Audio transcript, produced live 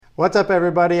What's up,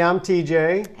 everybody? I'm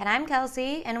TJ. And I'm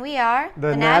Kelsey, and we are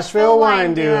the Nashville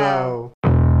Wine Duo.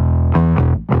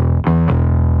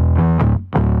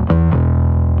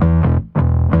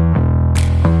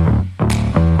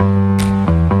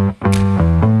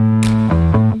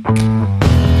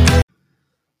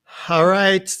 All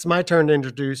right, it's my turn to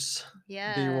introduce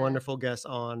the wonderful guest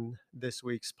on this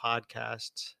week's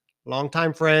podcast.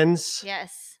 Longtime friends.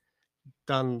 Yes.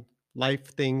 Done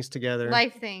life things together.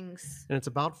 Life things. And it's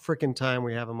about freaking time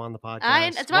we have them on the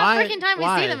podcast. It's about freaking time we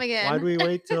see them again. Why do we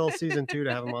wait till season 2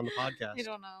 to have them on the podcast? I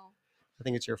don't know. I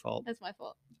think it's your fault. It's my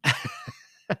fault.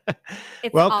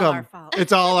 It's Welcome. all our fault.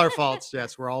 It's all our faults.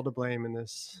 Yes, we're all to blame in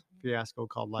this fiasco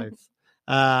called life.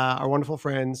 Our wonderful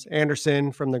friends,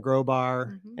 Anderson from the Grow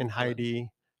Bar and Heidi,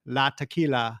 La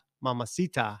Tequila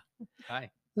Mamacita.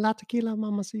 Hi. La Tequila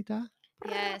Mamacita.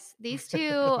 Yes. These two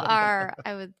are,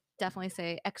 I would definitely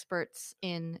say, experts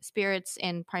in spirits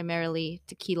and primarily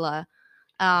tequila.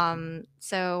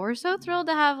 So we're so thrilled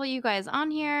to have you guys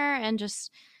on here and just,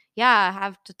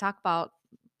 have to talk about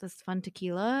this fun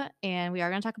tequila. And we are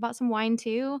going to talk about some wine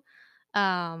too. They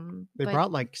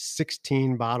brought like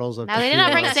 16 bottles of tequila. tequila. They did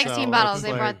not bring 16 bottles.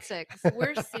 They brought 6.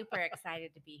 We're super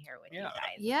excited to be here with you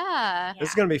guys. Yeah. This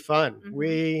is going to be fun.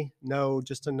 We know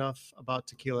just enough about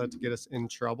tequila to get us in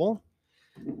trouble.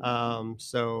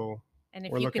 And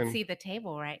if you could see the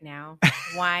table right now,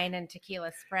 wine and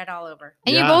tequila spread all over.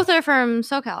 And you both are from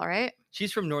SoCal, right?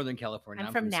 She's from Northern California.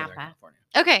 I'm from Napa. Southern California.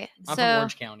 Okay. I'm from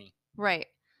Orange County. Right.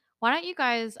 Why don't you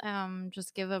guys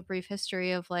just give a brief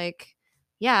history of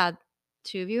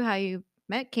two of you, how you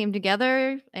met, came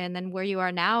together, and then where you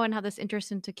are now and how this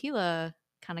interest in tequila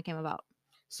kind of came about.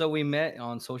 So we met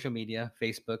on social media,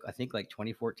 Facebook, I think like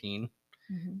 2014.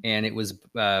 And it was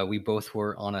we both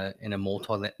were in a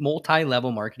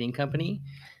multi-level marketing company,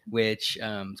 which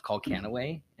is called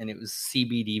Canaway, and it was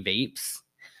CBD vapes.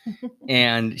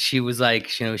 And she was like,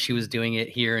 she was doing it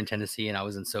here in Tennessee, and I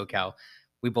was in SoCal.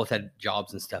 We both had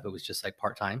jobs and stuff. It was just like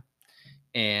part-time,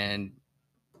 and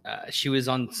she was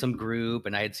on some group,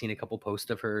 and I had seen a couple posts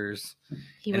of hers.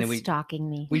 He was stalking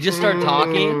me. We just started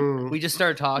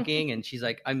talking. And she's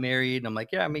like, "I'm married," and I'm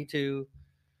like, "Yeah, me too."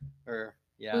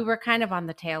 Yeah. We were kind of on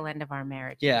the tail end of our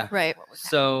marriage. Yeah. Right.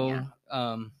 So, you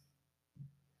want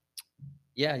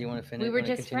to finish? We were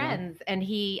just friends, and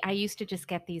I used to just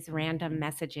get these random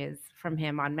messages from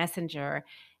him on Messenger,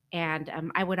 and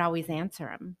I would always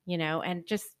answer them, and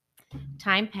just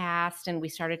time passed, and we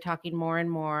started talking more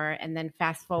and more, and then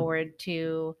fast forward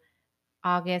to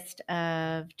August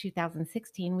of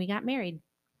 2016, we got married.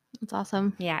 That's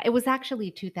awesome. Yeah, it was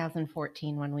actually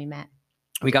 2014 when we met.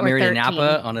 We got married in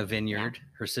Napa on a vineyard,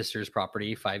 her sister's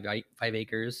property, 5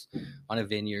 acres on a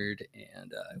vineyard.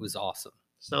 And it was awesome.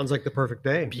 Sounds like the perfect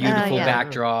day. Beautiful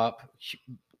backdrop,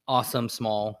 awesome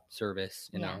small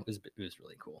service. It was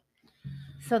really cool.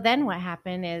 So then what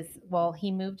happened is,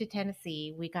 he moved to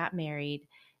Tennessee. We got married,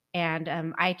 and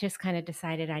I just kind of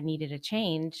decided I needed a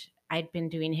change. I'd been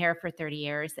doing hair for 30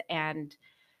 years and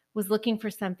was looking for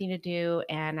something to do.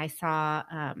 And I saw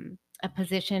a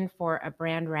position for a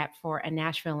brand rep for a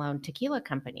Nashville-owned tequila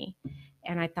company.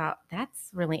 And I thought, that's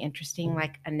really interesting,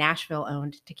 like a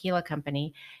Nashville-owned tequila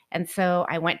company. And so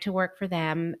I went to work for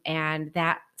them, and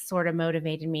that sort of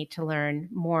motivated me to learn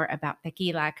more about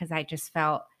tequila, because I just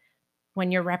felt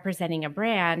when you're representing a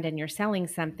brand and you're selling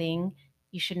something,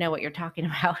 you should know what you're talking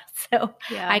about. So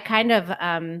I kind of,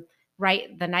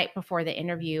 right the night before the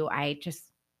interview, I just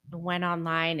went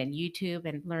online and YouTube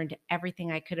and learned everything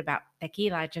I could about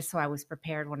tequila, just so I was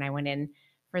prepared when I went in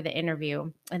for the interview.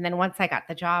 And then once I got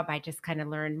the job, I just kind of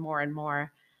learned more and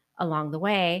more along the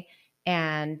way.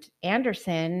 And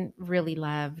Anderson really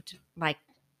loved like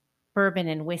bourbon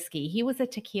and whiskey. He was a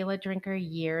tequila drinker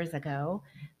years ago,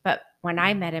 but when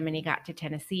I met him and he got to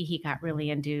Tennessee, he got really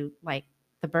into like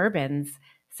the bourbons.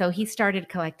 So he started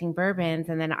collecting bourbons,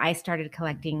 and then I started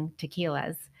collecting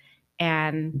tequilas.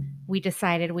 And we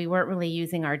decided we weren't really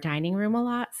using our dining room a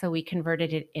lot, so we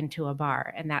converted it into a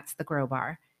bar, and that's the Grow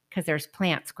Bar, because there's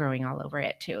plants growing all over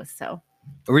it too. So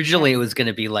originally it was going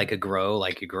to be like a grow,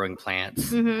 like you're growing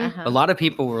plants. A lot of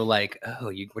people were like,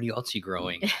 "Oh, what else are you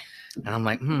growing?" And I'm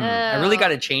like, I really got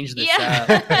to change this up.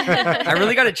 I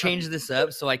really got to change this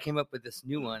up. So I came up with this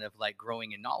new one of like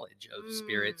growing in knowledge of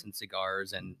spirits and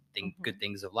cigars and good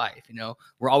things of life.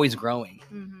 We're always growing.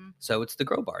 So it's the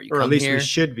Grow Bar. Or at least we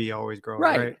should be always growing,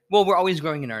 right? Well, we're always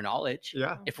growing in our knowledge.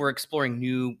 Yeah. If we're exploring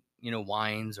new,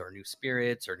 wines or new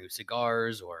spirits or new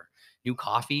cigars or new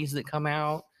coffees that come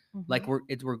out, like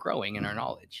we're growing in our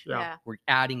knowledge. Yeah. We're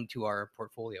adding to our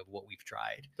portfolio of what we've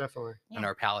tried. Definitely. On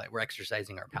our palate. We're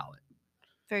exercising our palate.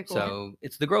 Very cool. So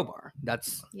it's the grow bar.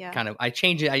 That's kind of, I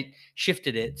changed it. I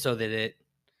shifted it so that it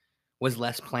was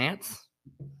less plants.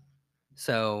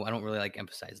 So I don't really like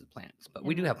emphasize the plants, but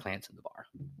we do have plants in the bar.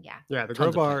 Yeah. Yeah, the Tons Grow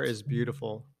of Bar plants. is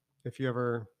beautiful. If you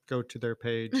ever go to their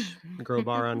page, Grow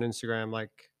Bar on Instagram,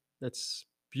 like it's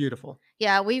beautiful.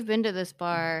 Yeah, we've been to this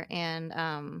bar, and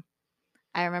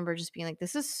I remember just being like,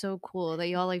 this is so cool that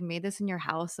y'all like made this in your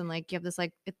house, and like you have this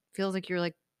like, it feels like you're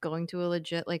like going to a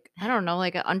legit, like, I don't know,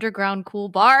 like an underground cool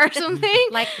bar or something.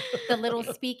 Like the little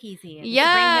speakeasy in Spring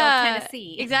Yeah, Hill,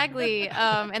 Tennessee. exactly.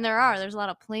 And there's a lot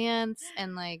of plants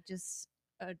and like just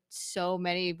so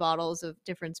many bottles of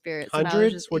different spirits. And I was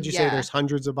Hundreds? just, Would you say there's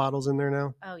hundreds of bottles in there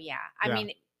now? Oh yeah. I Yeah.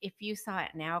 mean, if you saw it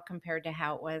now compared to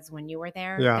how it was when you were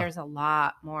there, Yeah. there's a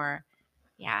lot more.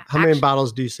 Yeah. How many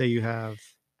bottles do you say you have?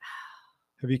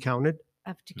 Have you counted?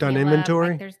 Of tequila, Done inventory?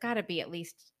 Like, there's got to be at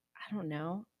least, I don't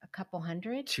know, a couple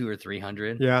hundred. 200 or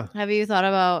 300. Yeah. Have you thought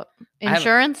about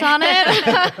insurance on it?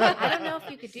 I don't know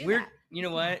if you could do that. You know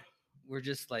what? We're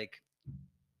just like,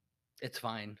 it's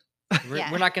fine. We're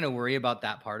Yeah. not going to worry about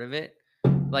that part of it.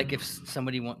 Like if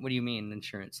somebody what do you mean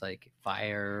insurance? Like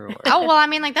fire? Or... Oh, well, I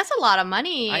mean, like that's a lot of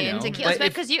money I in know, tequila. but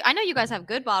Because I know you guys have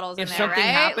good bottles in if there, something right?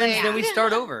 happens, Like- then we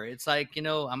start over. It's like, you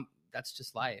know, that's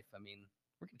just life. I mean,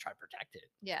 we're going to try to protect it.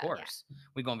 Yeah, of course.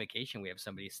 We go on vacation, we have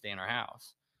somebody stay in our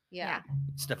house. Yeah.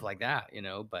 Stuff like that, you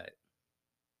know, but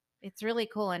It's really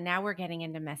cool. And now we're getting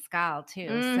into mezcal too.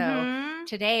 Mhm. So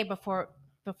today, before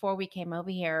we came over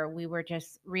here, we were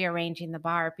just rearranging the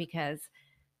bar because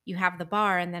you have the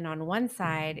bar, and then on one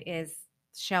side is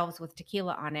shelves with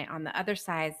tequila on it. On the other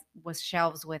side was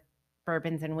shelves with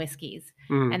bourbons and whiskeys.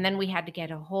 Mm. And then we had to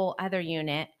get a whole other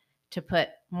unit to put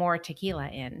more tequila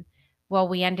in. Well,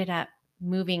 we ended up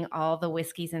moving all the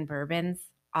whiskeys and bourbons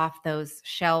off those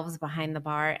shelves behind the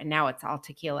bar, and now it's all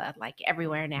tequila, like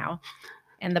everywhere now.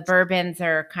 And the bourbons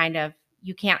are kind of,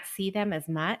 you can't see them as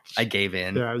much. I gave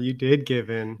in. Yeah, you did give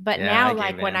in. But Yeah, now, I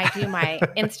like gave when in. I do my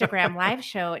Instagram live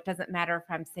show, it doesn't matter if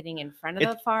I'm sitting in front of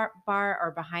the bar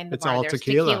or behind the It's bar. all There's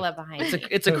tequila. tequila behind me.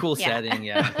 It's a cool Yeah. setting,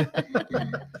 yeah.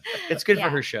 It's good Yeah. for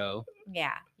her show.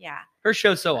 Yeah, yeah. Her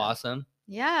show's so awesome.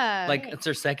 Yeah. Like it's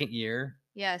her second year.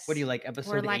 yes. What do you like?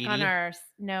 Episode We're like 80? on our,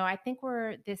 no, I think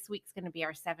this week's going to be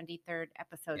our 73rd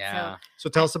episode. Yeah. So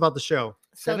tell us about the show.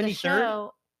 So the 73rd?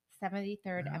 show,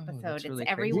 73rd Oh, episode. that's really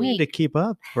It's every crazy. You need to week. keep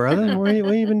up, brother. What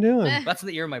have you been doing? That's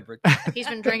the year of my birthday. He's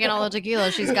been drinking all the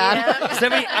tequila she's got.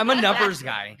 Yeah. I'm a numbers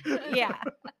guy. Yeah.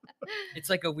 It's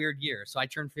like a weird year. So I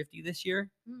turned 50 this year,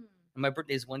 and my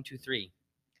birthday is 123.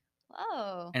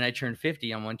 Whoa. And I turned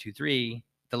 50 on 123.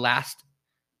 The last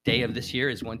day of this year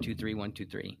is 123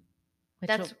 123.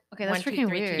 That's okay. That's 1, 2, freaking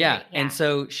 3, 2, weird. Yeah. Yeah. And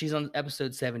so she's on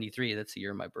episode 73. That's the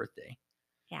year of my birthday.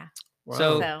 Yeah. Wow.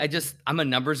 So So- I'm a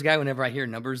numbers guy. Whenever I hear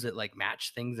numbers that like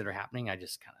match things that are happening, I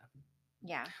just kind of.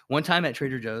 Yeah. One time at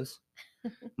Trader Joe's,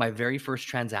 my very first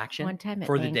transaction One time at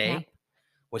for the Bang day Cap.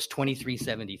 was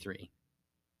 2373.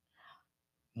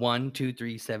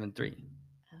 12373.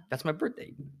 That's my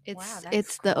birthday. It's Wow, that's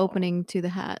it's the cool. opening to the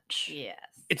hatch. Yes.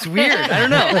 It's weird. I don't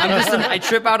know. I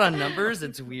trip out on numbers.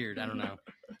 It's weird. I don't know.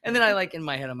 And then I like in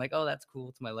my head, I'm like, oh, that's cool.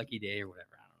 It's my lucky day or whatever.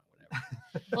 I don't know.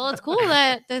 Whatever. Well, it's cool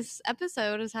that this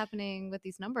episode is happening with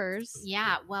these numbers.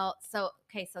 Yeah. Well, so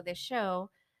this show.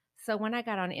 So when I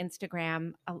got on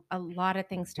Instagram, a lot of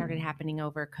things started happening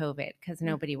over COVID because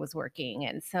nobody was working.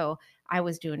 And so I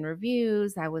was doing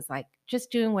reviews. I was like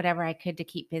just doing whatever I could to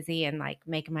keep busy and like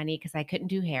make money because I couldn't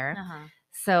do hair. Uh-huh.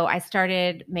 So I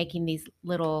started making these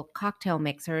little cocktail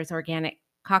mixers, organic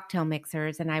cocktail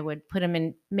mixers, and I would put them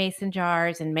in mason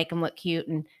jars and make them look cute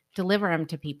and deliver them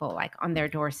to people like on their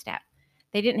doorstep.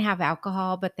 They didn't have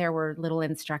alcohol, but there were little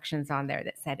instructions on there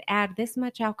that said, add this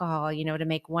much alcohol, to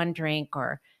make one drink,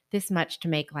 or this much to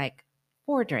make like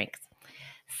 4 drinks.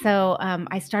 So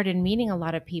I started meeting a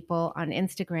lot of people on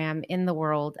Instagram in the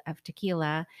world of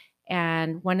tequila.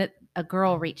 And a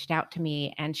girl reached out to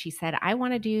me and she said, I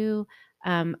want to do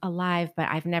a live, but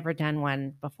I've never done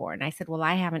one before. And I said, well,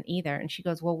 I haven't either. And she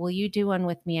goes, well, will you do one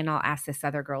with me? And I'll ask this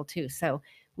other girl too. So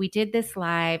we did this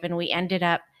live and we ended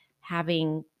up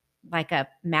having like a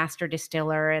master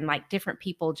distiller and like different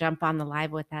people jump on the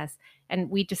live with us. And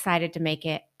we decided to make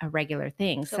it a regular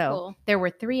thing. So cool. there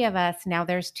were 3 of us. Now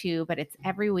there's 2, but it's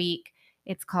every week.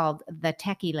 It's called the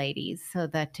Techie Ladies. So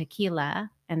the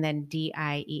tequila and then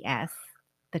DIES,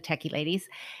 the Techie Ladies.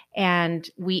 And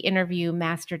we interview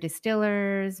master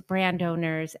distillers, brand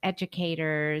owners,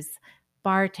 educators,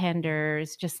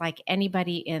 bartenders, just like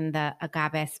anybody in the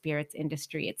agave spirits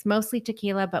industry. It's mostly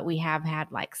tequila, but we have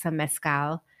had like some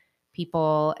mezcal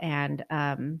people, and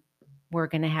we're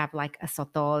going to have like a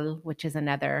sotol, which is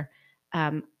another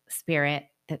spirit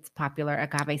that's popular,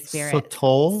 agave spirit.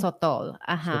 Sotol? Sotol.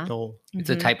 Uh-huh. Sotol. It's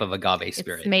a type of agave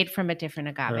spirit. It's made from a different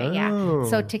agave, yeah. Oh,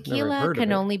 So never tequila heard of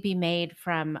can it. only be made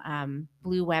from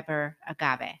Blue Weber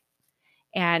agave.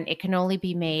 And it can only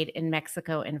be made in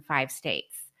Mexico in 5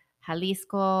 states: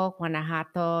 Jalisco,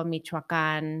 Guanajuato,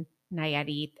 Michoacan,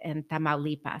 Nayarit, and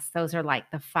Tamaulipas. Those are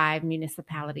like the 5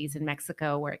 municipalities in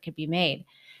Mexico where it could be made.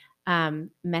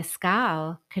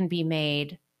 Mezcal can be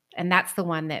made, and that's the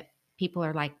one that people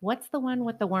are like, what's the one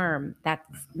with the worm? That's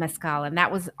mezcal. And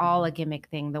that was all a gimmick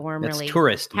thing. The worm That's really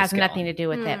tourist has mezcal. nothing to do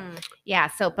with it. Yeah.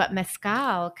 So, but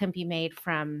mezcal can be made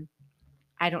from,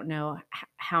 I don't know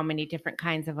how many different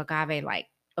kinds of agave, like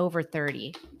over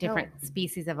 30 different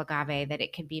species of agave that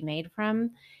it can be made from.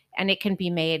 And it can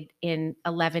be made in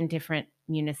 11 different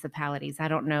municipalities. I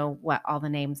don't know what all the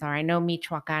names are. I know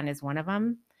Michoacan is one of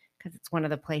them, because it's one of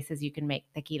the places you can make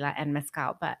tequila and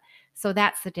mezcal. But so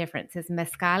that's the difference, is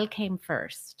mezcal came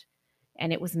first,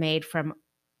 and it was made from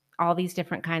all these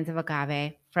different kinds of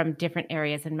agave from different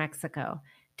areas in Mexico.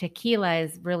 Tequila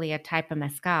is really a type of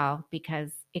mezcal because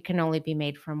it can only be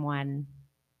made from one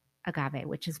agave,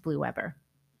 which is Blue Weber.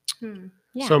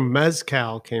 Yeah. So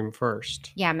mezcal came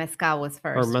first. Yeah, mezcal was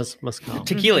Or first. mezcal.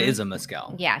 Tequila is a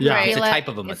mezcal. Yeah, Yeah. It's a tequila type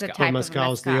of a is mezcal. So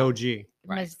mezcal is the OG.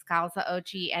 Right. Mezcal's the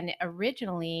OG, and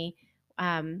originally,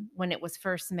 when it was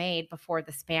first made before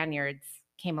the Spaniards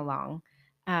came along,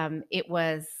 it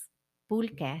was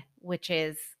pulque, which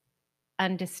is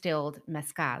undistilled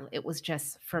mezcal. It was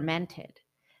just fermented,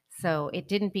 so it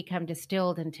didn't become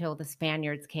distilled until the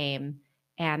Spaniards came,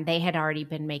 and they had already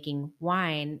been making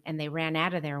wine, and they ran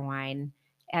out of their wine,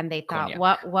 and they thought,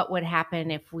 Cognac. what would happen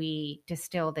if we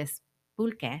distill this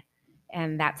pulque?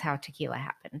 And that's how tequila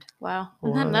happened. Wow.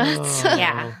 Isn't that nuts? Wow.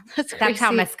 Yeah. That's That's how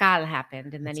crazy. mezcal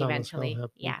happened, and then That's how mezcal eventually,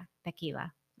 happened. yeah,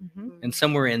 tequila. And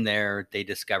somewhere in there, they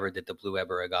discovered that the Blue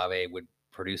Weber agave would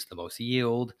produce the most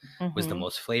yield, was the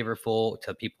most flavorful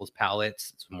to people's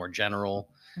palates. It's more general.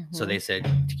 So they said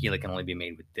tequila can only be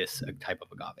made with this type of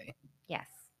agave. Yes.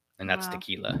 And that's Wow.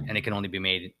 tequila. And it can only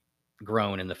be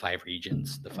grown in the 5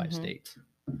 regions, the 5 states.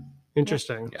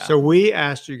 Interesting. Yeah. So we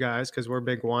asked you guys, because we're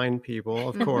big wine people,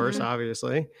 of course,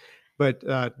 obviously, but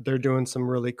they're doing some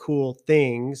really cool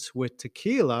things with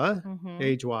tequila,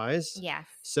 age-wise. Yes.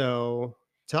 So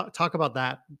talk about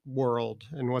that world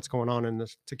and what's going on in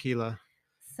this tequila.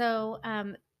 So,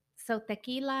 so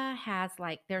tequila has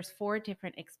there's 4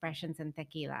 different expressions in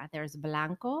tequila. There's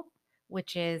blanco,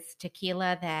 which is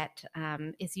tequila that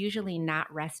is usually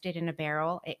not rested in a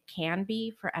barrel. It can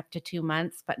be for up to 2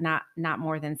 months, but not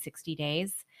more than 60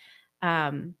 days.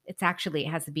 It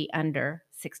has to be under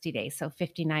 60 days, so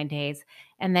 59 days.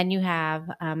 And then you have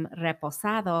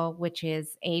reposado, which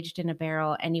is aged in a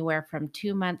barrel anywhere from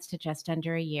 2 months to just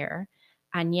under a year.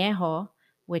 Añejo,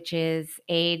 which is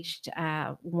aged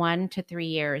 1 to 3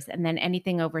 years. And then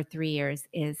anything over 3 years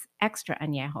is extra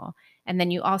añejo. And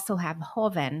then you also have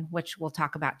joven, which we'll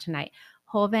talk about tonight.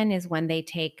 Joven is when they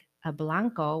take a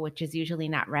blanco, which is usually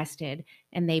not rested,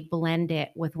 and they blend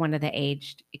it with one of the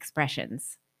aged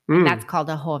expressions. And that's called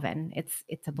a joven.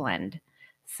 It's a blend.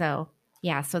 So,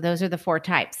 yeah, so those are the 4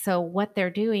 types. So what they're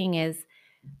doing is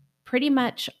pretty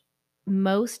much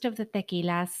most of the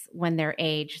tequilas, when they're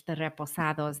aged, the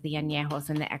reposados, the añejos,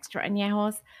 and the extra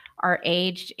añejos, are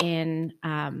aged in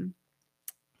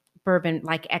bourbon,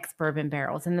 like ex-bourbon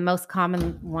barrels. And the most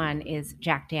common one is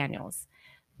Jack Daniel's.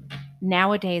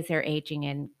 Nowadays, they're aging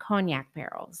in cognac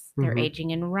barrels. They're aging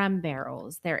in rum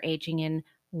barrels. They're aging in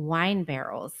wine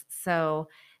barrels. So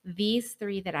these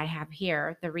 3 that I have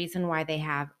here, the reason why they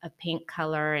have a pink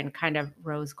color and kind of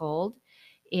rose gold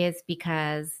is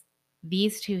because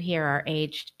these 2 here are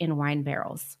aged in wine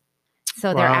barrels.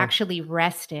 So they're actually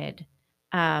rested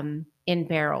in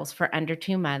barrels for under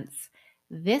 2 months.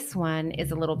 This one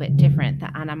is a little bit different,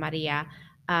 the Ana Maria.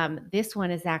 This one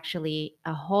is actually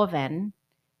a joven.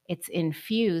 It's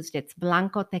infused. It's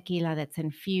blanco tequila that's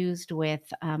infused with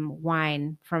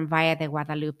wine from Valle de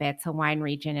Guadalupe. It's a wine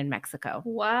region in Mexico.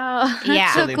 Wow. That's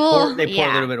Yeah. so they cool. Pour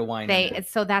a little bit of wine in it.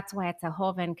 So that's why it's a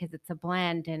joven, because it's a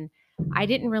blend. And I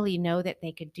didn't really know that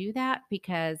they could do that,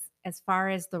 because as far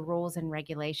as the rules and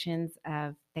regulations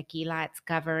of tequila, it's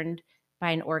governed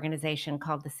by an organization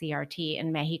called the CRT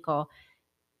in Mexico.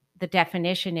 The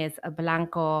definition is a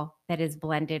blanco that is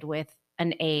blended with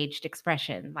an aged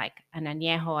expression, like an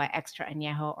añejo, an extra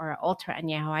añejo, or an ultra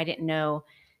añejo. I didn't know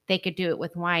they could do it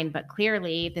with wine, but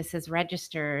clearly this is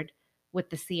registered with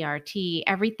the CRT.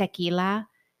 Every tequila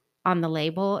on the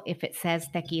label, if it says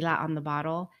tequila on the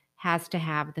bottle, has to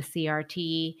have the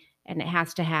CRT, and it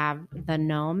has to have the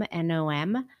NOM,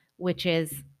 N-O-M, which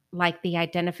is like the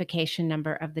identification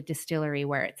number of the distillery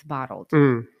where it's bottled.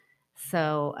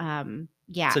 So,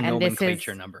 Yeah, It's a and this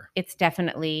nomenclature is number. it's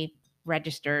definitely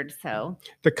registered. So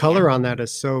The color on that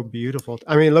is so beautiful.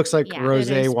 I mean, it looks like Yeah.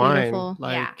 rosé It is wine. beautiful.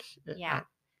 Like, yeah.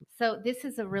 So this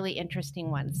is a really interesting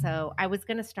one. So I was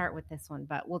going to start with this one,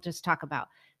 but we'll just talk about.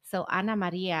 So Ana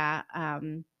Maria,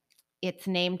 it's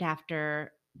named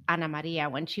after Ana Maria.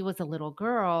 When she was a little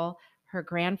girl, her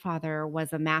grandfather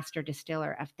was a master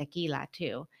distiller of tequila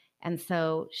too. And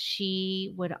so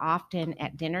she would often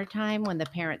at dinner time when the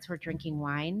parents were drinking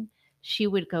wine, she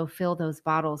would go fill those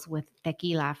bottles with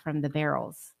tequila from the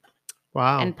barrels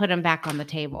wow. and put them back on the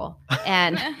table.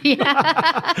 And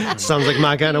Sounds like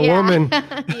my kind of Yeah. woman.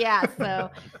 Yeah.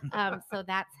 So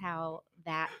that's how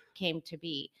that came to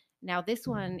be. Now this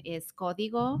one is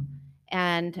Código,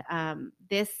 and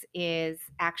this is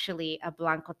actually a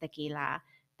blanco tequila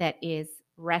that is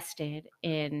rested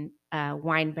in a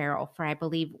wine barrel for, I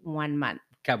believe, 1 month.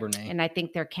 Cabernet. And I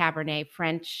think they're Cabernet,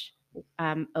 French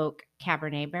oak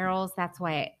Cabernet barrels. That's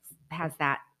why it has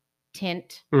that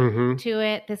tint Mhm. to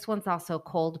it. This one's also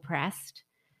cold pressed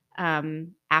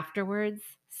afterwards.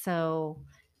 So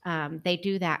they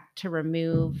do that to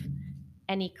remove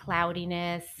any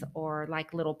cloudiness or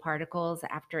like little particles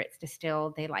after it's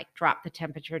distilled. They like drop the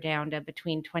temperature down to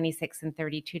between 26 and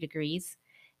 32 degrees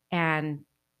and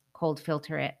cold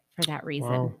filter it for that reason.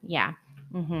 Wow. Yeah.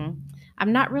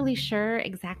 I'm not really sure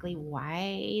exactly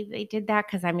why they did that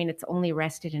because I mean it's only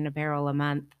rested in a barrel a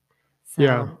month. So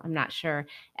Yeah. I'm not sure.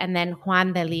 And then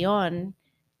Juan de Leon,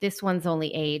 this one's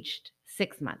only aged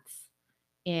 6 months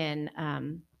in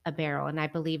a barrel, and I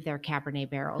believe they're Cabernet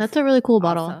barrels. That's a really cool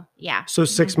bottle. also. Yeah. So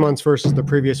 6 months versus the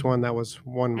previous one that was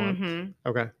 1 month. Mhm.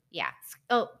 Okay. Yeah.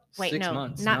 Oh, wait, 6 no,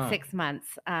 months, not no. 6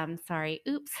 months. Sorry.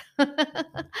 Oops.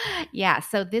 Yeah.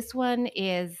 So this one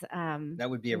is That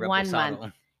would be a 1 reposado.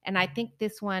 month, and I think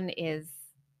this one is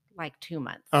like 2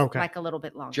 months. Okay. Like a little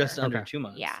bit longer. Just under Okay. 2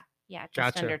 months. Yeah. Yeah. Just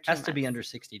Gotcha. under 2 Has to be months. under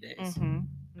 60 days.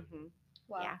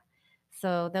 Wow. Yeah.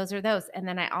 So those are those. And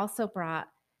then I also brought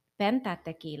Benta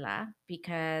tequila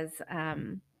because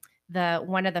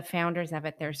one of the founders of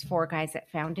it, there's 4 guys that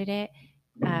founded it,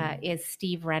 is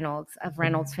Steve Reynolds of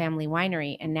Reynolds Family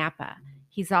Winery in Napa.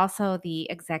 He's also the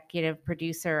executive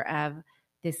producer of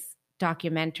this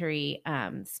documentary,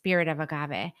 Spirit of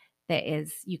Agave, that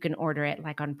is, you can order it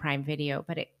like on Prime Video,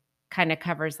 but it kind of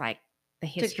covers like the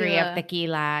history of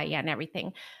tequila, yeah, and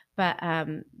everything. But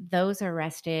those are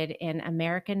rested in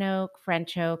American oak,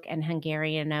 French oak, and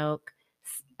Hungarian oak,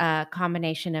 a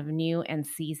combination of new and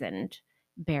seasoned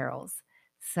barrels.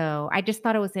 So I just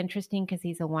thought it was interesting because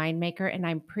he's a winemaker, and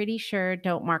I'm pretty sure,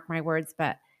 don't mark my words,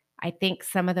 but I think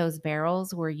some of those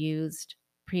barrels were used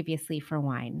previously for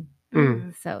wine.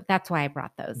 So that's why I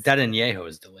brought those. That añejo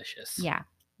is delicious. Yeah,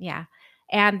 yeah.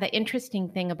 And the interesting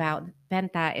thing about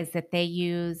Benta is that they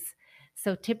use,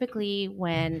 so typically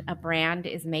when a brand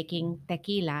is making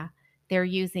tequila, they're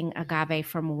using agave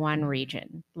from one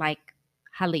region, like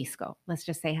Jalisco. Let's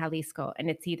just say Jalisco, and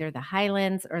it's either the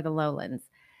highlands or the lowlands.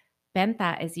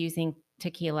 Benta is using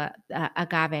tequila,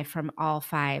 agave from all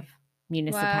 5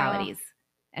 municipalities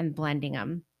and blending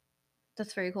them.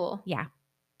 That's very cool. Yeah,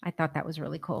 I thought that was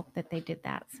really cool that they did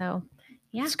that. So,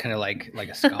 yeah. It's kind of like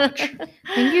a scotch.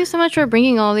 Thank you so much for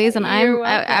bringing all these. And You're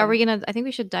are we welcome. gonna? I think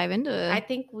we should dive into I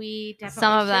think we definitely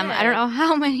some of them. I don't should. know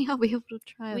how many I'll be able to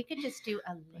try. We could just do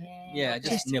a little. Yeah,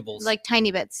 just nibbles. like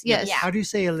tiny bits. Yes. Yeah. How do you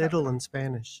say a little in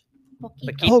Spanish?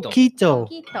 Poquito. Poquito.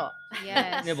 Poquito.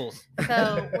 Yes. Nibbles.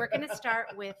 So we're going to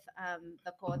start with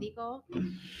the código.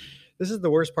 This is the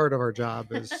worst part of our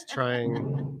job is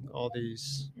trying all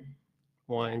these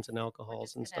wines and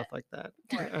alcohols and stuff like that.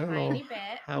 Pour I a don't know tiny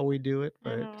bit. how we do it,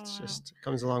 but it's just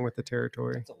comes along with the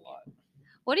territory. That's a lot.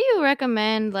 What do you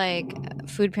recommend, like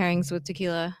food pairings with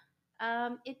tequila?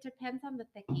 It depends on the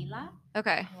tequila.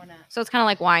 Okay. I wanna- So it's kind of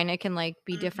like wine. It can like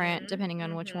be different depending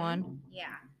on which Mhm. one.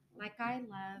 Yeah. Like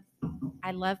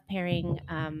I love pairing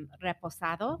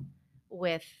reposado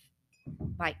with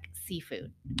like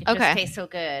seafood. It Okay. just tastes so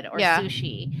good, or Yeah.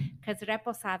 sushi. Because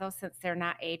reposado, since they're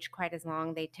not aged quite as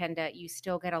long, they tend to, you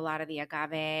still get a lot of the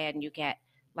agave and you get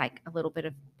like a little bit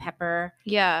of pepper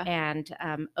Yeah. and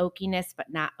oakiness, but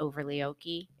not overly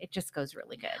oaky. It just goes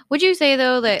really good. Would you say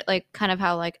though that like kind of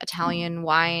how like Italian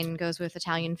wine goes with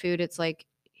Italian food, it's like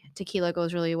tequila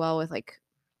goes really well with like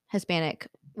Hispanic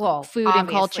food and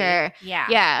obviously. culture. Yeah.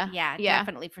 Yeah. Yeah, Yeah.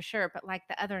 definitely for sure. But like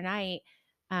the other night,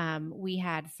 we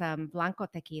had some blanco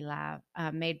tequila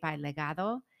made by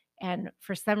Legado. And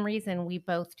for some reason, we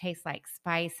both taste like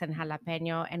spice and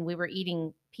jalapeno. And we were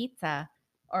eating pizza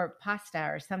or pasta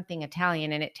or something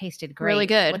Italian, and it tasted great. Really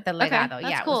good. With the Okay, Legado. that's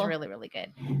Yeah, it cool. was really, really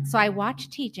good. So I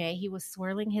watched TJ. He was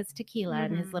swirling his tequila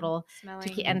and his little smelling.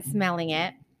 tequila and smelling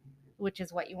it, which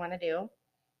is what you want to do.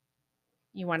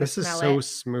 You want to This is smell so it?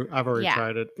 smooth. I've already Yeah.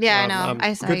 tried it. Yeah, I know.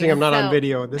 I saw Good thing you. I'm not on So-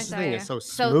 video. I This saw thing you. is so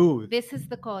So smooth. this is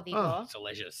the código. It's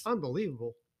delicious.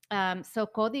 Unbelievable. So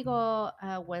código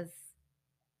was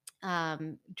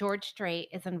George Strait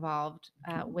is involved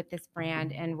with this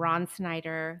brand, and Ron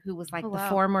Snyder, who was like the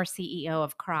former CEO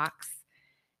of Crocs,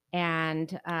 and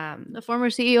the former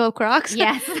CEO of Crocs.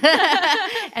 Yes,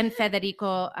 and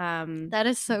Federico. That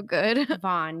is so good.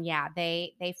 Vaughn. Yeah,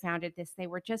 they founded this. They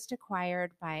were just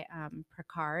acquired by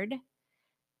Picard.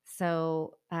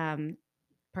 So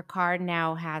Picard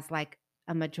now has like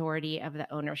a majority of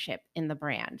the ownership in the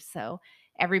brand. So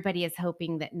everybody is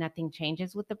hoping that nothing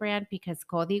changes with the brand because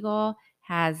Código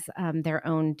has their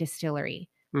own distillery.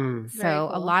 So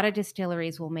a lot of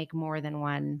distilleries will make more than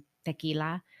one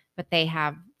tequila, but they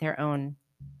have their own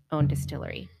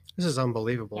distillery. This is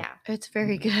unbelievable. Yeah, it's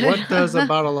very good. What does a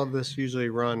bottle of this usually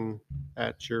run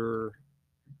at your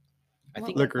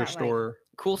liquor store?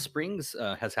 Like? Cool Springs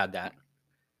has had that.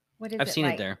 What is I've it seen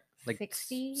like? it there. Like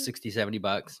 60?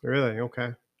 $60-$70. Really? Okay.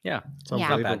 Yeah. It's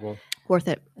unbelievable. Worth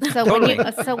it. So Totally.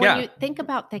 when you think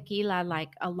about tequila,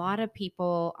 like a lot of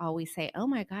people always say, "Oh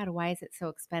my God, why is it so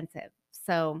expensive?"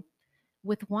 So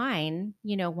with wine,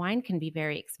 wine can be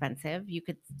very expensive. You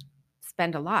could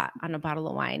spend a lot on a bottle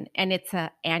of wine, and it's an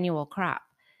annual crop.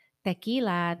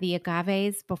 Tequila, the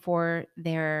agaves, before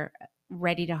they're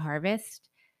ready to harvest,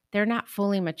 they're not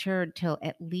fully matured till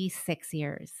at least 6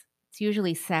 years. It's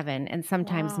usually 7 and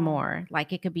sometimes more.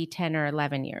 Like it could be 10 or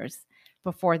 11 years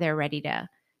before they're ready to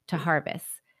harvest.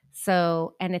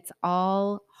 So, and it's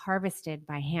all harvested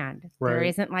by hand. Right. There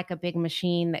isn't like a big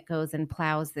machine that goes and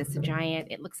plows this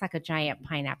giant, it looks like a giant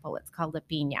pineapple. It's called a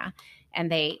piña. And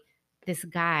this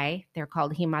guy, they're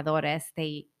called jimadores,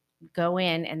 they go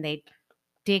in and they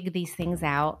dig these things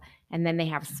out, and then they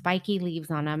have spiky leaves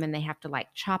on them, and they have to like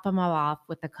chop them all off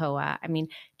with the koa. I mean,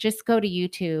 just go to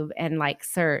YouTube and like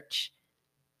search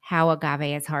how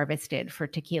agave is harvested for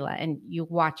tequila, and you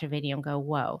watch a video and go,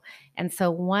 whoa. And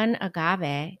so one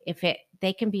agave,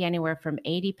 they can be anywhere from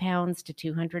 80 pounds to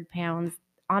 200 pounds.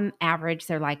 On average,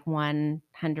 they're like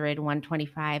 100,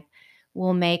 125.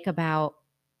 We'll make about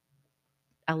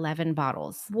 11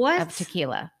 bottles of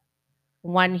tequila.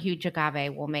 One huge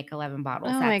agave will make 11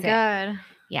 bottles. Oh That's my God. it.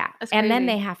 Yeah. That's and then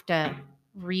crazy. they have to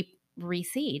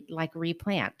reseed, like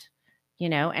replant,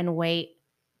 and wait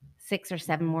 6 or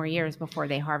 7 more years before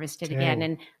they harvest it again.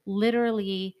 And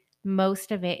literally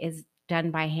most of it is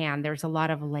done by hand. There's a lot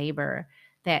of labor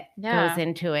that goes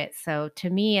into it. So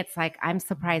to me, it's like, I'm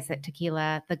surprised that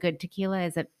the good tequila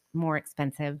isn't more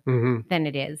expensive than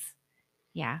it is.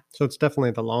 Yeah. So it's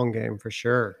definitely the long game for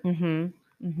sure.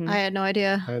 I had no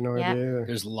idea. I had no idea either.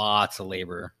 There's lots of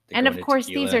labor. And of course,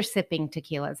 these are sipping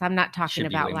tequilas. I'm not talking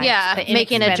about like the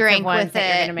making a drink ones with that it.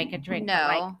 you're going to make a drink. No,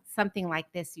 like something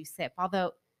like this you sip.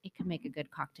 Although it can make a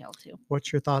good cocktail too.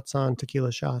 What's your thoughts on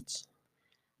tequila shots?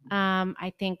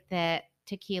 I think that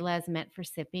tequila is meant for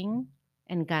sipping,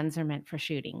 and guns are meant for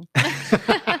shooting.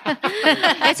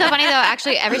 It's so funny though.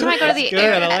 Actually, every time I go to the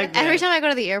every time I go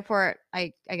to the airport,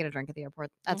 I get a drink at the airport.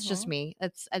 That's just me.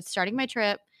 It's starting my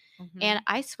trip. And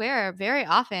I swear, very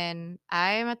often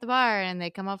I'm at the bar and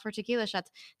they come up for tequila shots.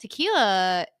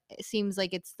 Tequila seems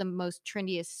like it's the most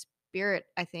trendiest spirit,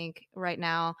 I think, right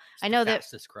now. I know that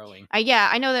fastest growing.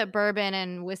 I know that bourbon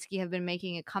and whiskey have been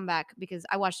making a comeback because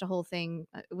I watched the whole thing.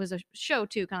 It was a show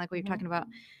too, kind of like what you're talking about,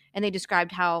 and they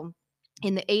described how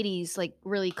in the 80s, like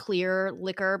really clear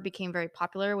liquor became very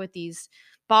popular with these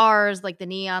bars, like the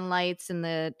neon lights and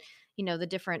the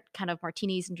different kind of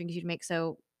martinis and drinks you'd make.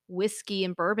 So whiskey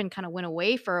and bourbon kind of went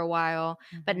away for a while,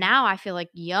 but now I feel like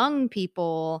young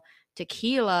people,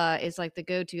 tequila is like the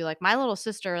go-to. Like my little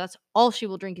sister, that's all she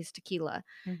will drink is tequila.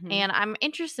 And I'm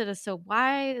interested as to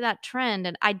why that trend.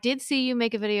 And I did see you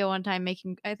make a video one time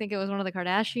I think it was one of the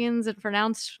Kardashians that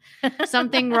pronounced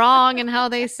something wrong and how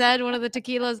they said one of the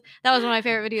tequilas. That was one of my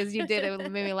favorite videos you did.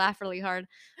 It made me laugh really hard.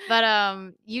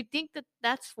 But you think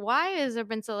that's why? Has there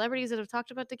been celebrities that have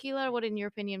talked about tequila? What, in your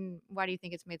opinion, why do you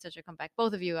think it's made such a comeback?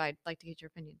 Both of you, I'd like to get your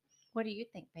opinion. What do you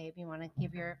think, babe? You want to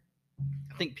give your...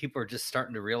 I think people are just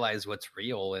starting to realize what's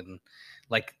real. And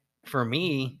like for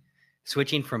me,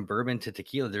 switching from bourbon to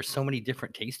tequila, there's so many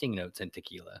different tasting notes in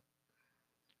tequila.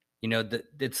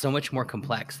 It's so much more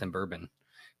complex than bourbon.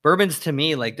 Bourbons to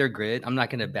me, like they're good. I'm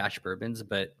not going to bash bourbons,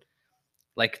 but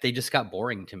like they just got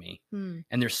boring to me. And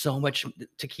there's so much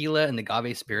tequila in the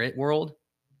agave spirit world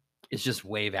is just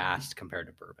way vast compared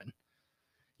to bourbon.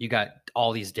 You got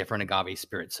all these different agave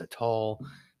spirits, Sotol,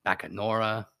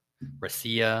 Bacanora,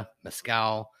 Racia,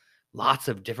 Mezcal, lots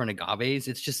of different agaves.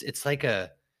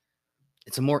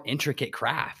 It's a more intricate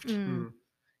craft.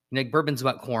 Like bourbon's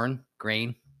about corn,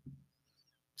 grain,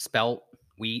 spelt,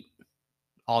 wheat,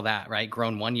 all that, right?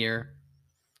 Grown 1 year,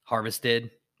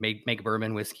 harvested, make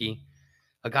bourbon, whiskey.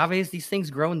 Agaves, these things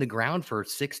grow in the ground for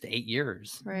 6 to 8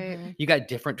 years. Right. You got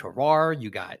different terroir, you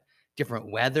got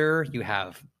different weather, you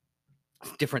have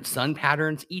different sun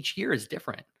patterns. Each year is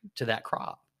different to that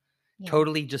crop. Yeah.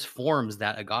 Totally just forms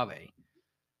that agave.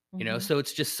 You know, so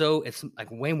it's just it's like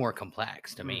way more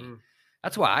complex to me.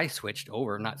 That's why I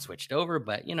not switched over,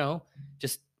 but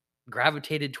just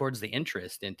gravitated towards the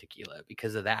interest in tequila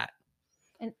because of that.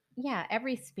 And yeah,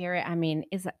 every spirit, I mean,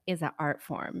 is an art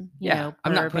form. You Yeah, know,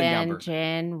 I'm not putting down bourbon, bourbon.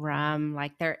 gin, rum,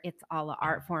 like it's all an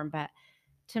art form. But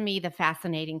to me, the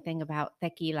fascinating thing about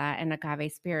tequila and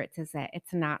agave spirits is that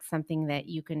it's not something that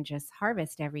you can just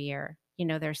harvest every year. You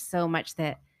know, there's so much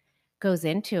that goes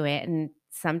into it, and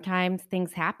sometimes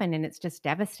things happen and it's just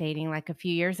devastating. Like a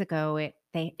few years ago,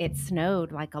 it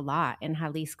snowed like a lot in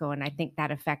Jalisco, and I think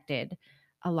that affected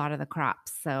a lot of the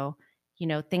crops. So, you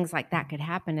know, things like that could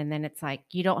happen, and then it's like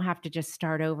you don't have to just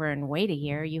start over and wait a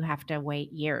year. You have to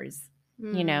wait years,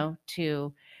 you know,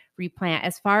 to replant.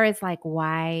 As far as like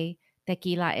why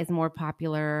tequila is more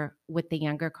popular with the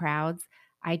younger crowds,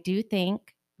 I do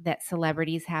think that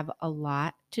celebrities have a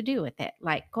lot to do with it.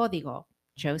 Like Código,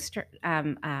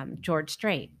 George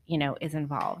Strait, you know, is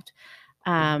involved.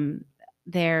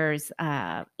 There's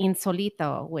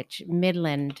Insolito, which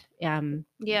Midland, the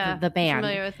band,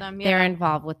 familiar with them. they're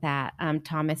involved with that.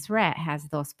 Thomas Rhett has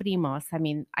Dos Primos. I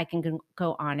mean, I can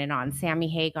go on and on. Sammy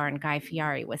Hagar and Guy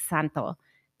Fieri with Santo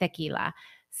Tequila.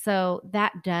 So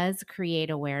that does create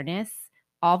awareness.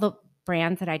 All the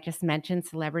brands that I just mentioned,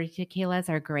 celebrity tequilas,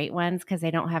 are great ones because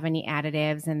they don't have any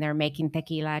additives and they're making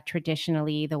tequila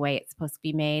traditionally the way it's supposed to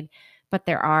be made. But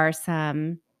there are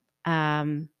some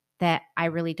that I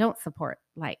really don't support,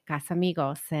 like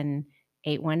Casamigos and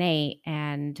 818.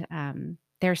 And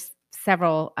there's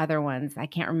several other ones. I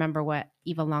can't remember what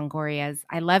Eva Longoria is.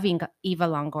 I love Eva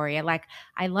Longoria. Like,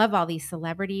 I love all these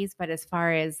celebrities, but as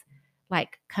far as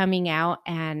like coming out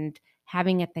and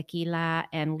having a tequila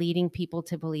and leading people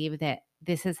to believe that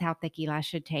this is how tequila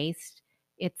should taste,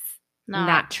 it's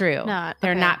not true.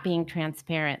 They're not being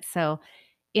transparent. So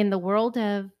in the world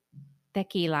of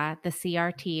tequila, the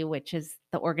CRT, which is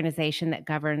the organization that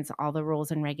governs all the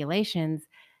rules and regulations,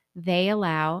 they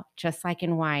allow, just like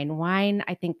in wine,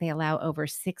 I think they allow over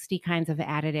 60 kinds of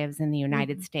additives in the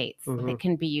United States that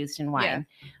can be used in wine.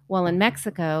 Yeah. Well, in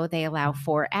Mexico, they allow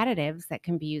 4 additives that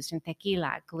can be used in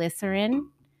tequila: glycerin,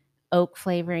 oak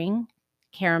flavoring,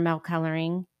 caramel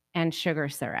coloring, and sugar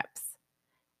syrups.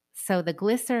 So the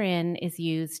glycerin is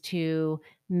used to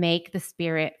make the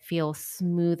spirit feel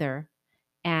smoother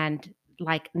and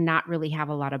like not really have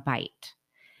a lot of bite.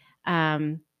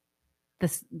 The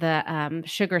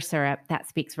sugar syrup, that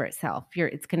speaks for itself.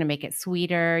 It's going to make it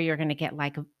sweeter. You're going to get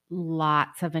like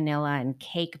lots of vanilla and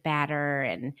cake batter,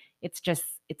 and it's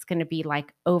going to be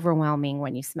like overwhelming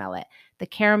when you smell it. The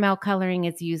caramel coloring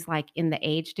is used like in the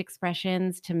aged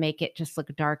expressions to make it just look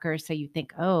darker, so you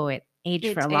think, oh, it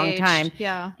aged for a long time.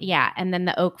 Yeah. And then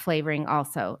the oak flavoring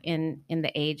also in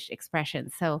the aged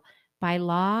expressions. So by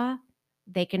law,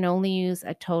 they can only use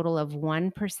a total of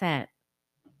 1%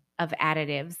 of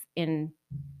additives in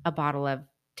a bottle of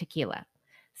tequila.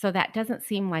 So that doesn't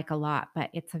seem like a lot,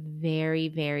 but it's very,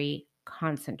 very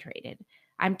concentrated.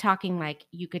 I'm talking like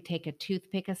you could take a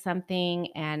toothpick of something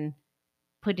and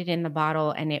put it in the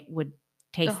bottle and it would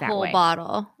taste that way. The whole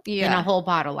bottle. Yeah. In a whole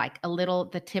bottle, like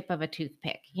the tip of a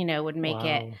toothpick, would make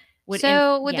it. Would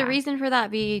the reason for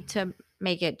that be to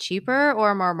make it cheaper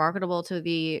or more marketable to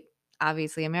the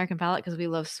obviously American palate, because we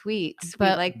love sweets?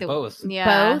 But we like both.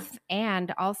 Yeah. Both.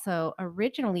 And also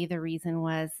originally the reason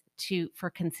was for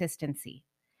consistency.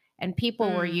 And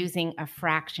people were using a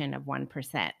fraction of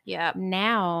 1%. Yeah.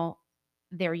 Now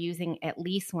they're using at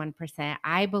least 1%.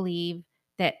 I believe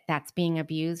that that's being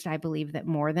abused. I believe that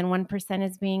more than 1%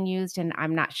 is being used. And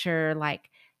I'm not sure like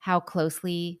how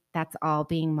closely that's all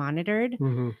being monitored.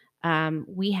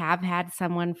 We have had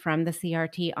someone from the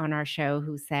CRT on our show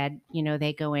who said,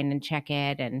 they go in and check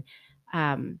it.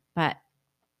 And, but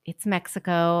it's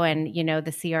Mexico, and,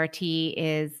 the CRT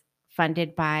is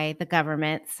funded by the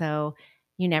government. So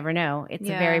you never know. It's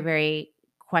a very, very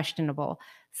questionable.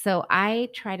 So I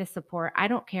try to support. I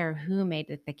don't care who made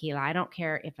the tequila. I don't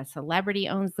care if a celebrity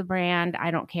owns the brand. I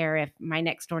don't care if my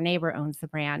next door neighbor owns the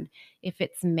brand. If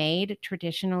it's made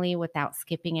traditionally without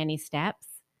skipping any steps,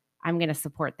 I'm going to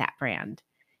support that brand.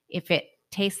 If it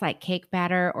tastes like cake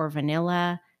batter or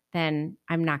vanilla, then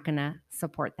I'm not going to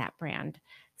support that brand.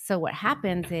 So what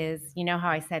happens is, how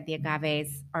I said the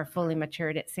agaves are fully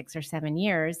matured at 6 or 7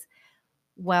 years.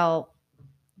 Well,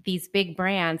 these big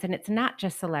brands, and it's not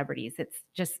just celebrities, it's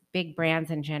just big brands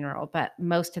in general, but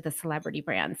most of the celebrity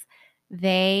brands,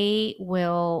 they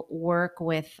will work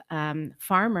with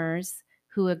farmers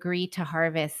who agree to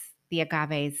harvest the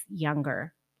agaves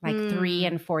younger, like 3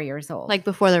 and 4 years old. Like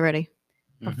before they're ready.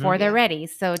 Before they're ready.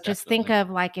 So just think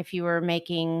Definitely. of like if you were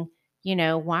making, you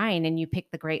know, wine and you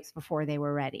picked the grapes before they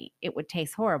were ready, it would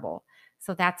taste horrible.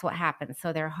 So that's what happens.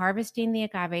 So they're harvesting the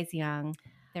agaves young.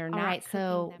 They're not right.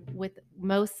 so with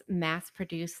most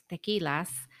mass-produced tequilas,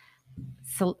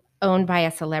 owned by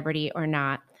a celebrity or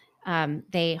not,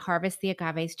 they harvest the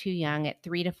agaves too young at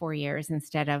 3 to 4 years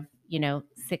instead of, you know,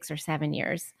 6 or 7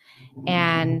 years.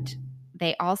 And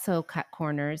they also cut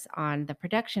corners on the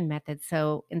production method.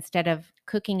 So instead of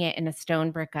cooking it in a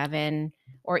stone brick oven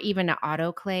or even an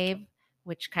autoclave,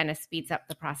 which kind of speeds up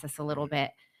the process a little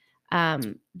bit,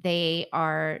 they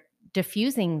are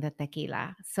diffusing the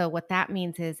tequila. So what that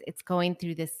means is it's going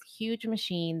through this huge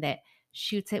machine that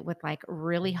shoots it with like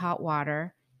really hot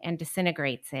water and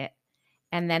disintegrates it.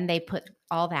 And then they put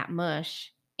all that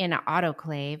mush in an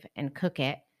autoclave and cook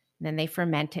it. Then they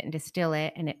ferment it and distill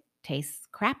it, and it tastes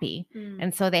crappy.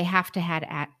 And so they have to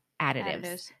add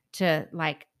additives to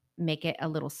like make it a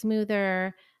little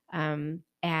smoother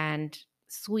and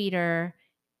sweeter,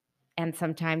 and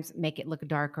sometimes make it look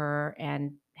darker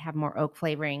and have more oak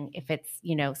flavoring if it's,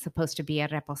 you know, supposed to be a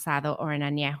reposado or an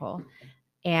añejo.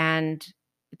 And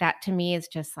that to me is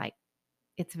just like,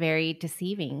 it's very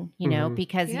deceiving, you know,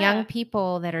 because young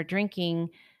people that are drinking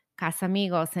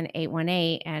Casamigos and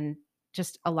 818 and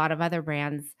just a lot of other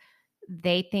brands,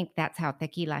 they think that's how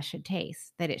tequila should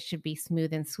taste, that it should be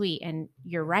smooth and sweet. And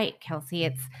you're right, Kelsey.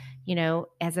 It's, you know,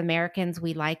 as Americans,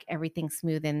 we like everything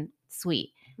smooth and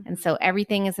sweet. And so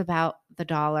everything is about the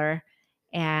dollar,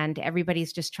 and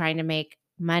everybody's just trying to make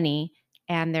money,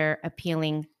 and they're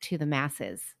appealing to the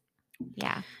masses.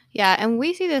 Yeah. Yeah. And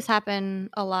we see this happen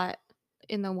a lot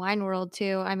in the wine world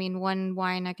too. I mean, one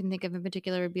wine I can think of in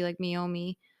particular would be like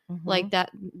Miomi. Like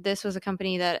that, this was a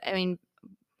company that, I mean,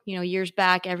 you know, years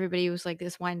back, everybody was like,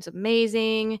 this wine's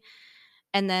amazing.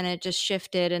 And then it just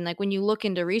shifted. And like when you look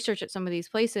into research at some of these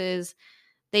places,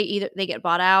 they get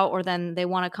bought out, or then they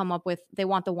want to come up with, they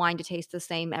want the wine to taste the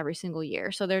same every single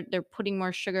year. So they're putting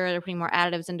more sugar, they're putting more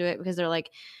additives into it because they're like,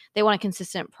 they want a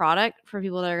consistent product for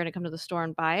people that are going to come to the store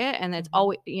and buy it. And it's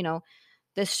always, you know,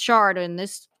 this Chard and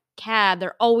this Cab,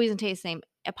 they're always going to taste the same.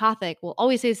 Apothic will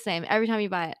always taste the same every time you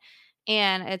buy it.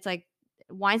 And it's like,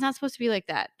 wine's not supposed to be like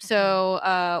that.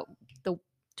 So the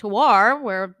terroir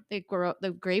where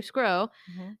the grapes grow.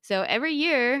 So every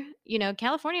year, you know,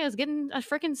 California is getting a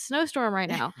freaking snowstorm right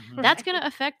now. That's going to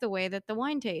affect the way that the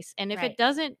wine tastes. And if it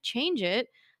doesn't change it,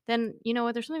 then you know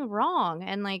what, there's something wrong.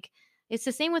 And like, it's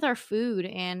the same with our food.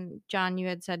 And John, you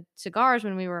had said cigars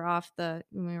when we were when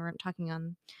we weren't talking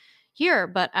on here,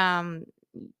 but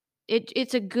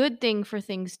it's a good thing for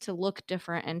things to look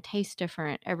different and taste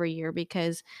different every year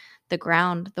because the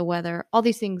ground, the weather, all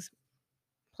these things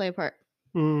play a part.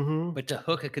 But to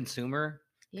hook a consumer,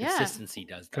 consistency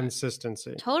does that.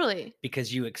 Consistency. Totally.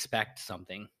 Because you expect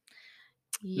something.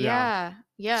 Yeah.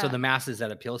 So the masses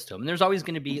that appeals to them. And there's always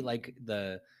going to be like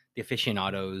the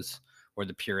aficionados or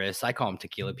the purists. I call them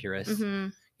tequila purists.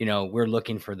 You know, we're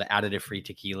looking for the additive-free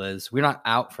tequilas. We're not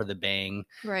out for the bang,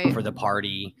 for the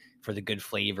party, for the good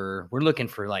flavor. We're looking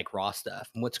for like raw stuff.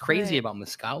 And what's crazy about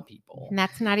mezcal people, and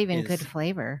that's not even good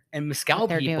flavor. And mezcal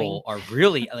people are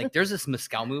really like, there's this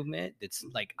mezcal movement that's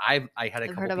like, I had a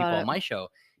couple people on my show,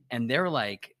 and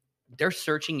they're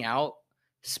searching out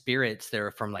spirits that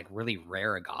are from like really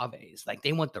rare agaves. Like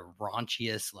they want the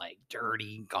raunchiest, like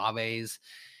dirty agaves.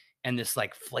 And this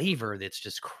like flavor that's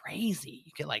just crazy.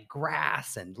 You get like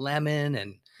grass and lemon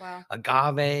and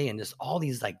agave and just all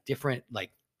these like different,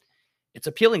 like it's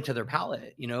appealing to their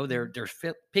palate. You know, they're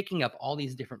picking up all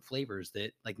these different flavors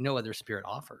that like no other spirit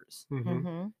offers.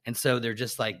 And so they're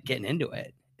just like getting into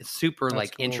it. It's super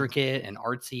that's cool. Intricate and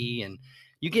artsy, and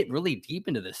you get really deep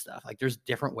into this stuff. Like there's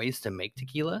different ways to make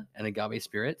tequila and agave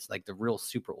spirits, like the real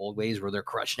super old ways where they're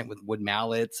crushing it with wood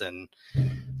mallets, and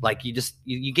like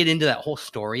you get into that whole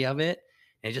story of it,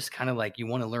 and it just kind of like you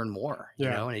want to learn more, you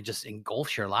know, and it just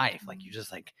engulfs your life. Like you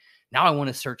just like, now I want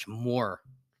to search more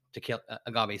tequila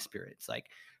agave spirits. Like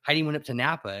Heidi went up to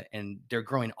Napa and they're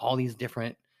growing all these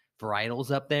different varietals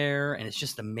up there, and it's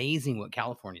just amazing what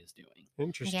California is doing.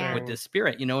 Interesting. With this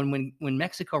spirit, you know, and when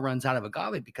Mexico runs out of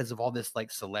agave because of all this like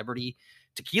celebrity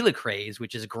tequila craze,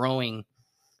 which is growing,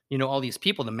 you know, all these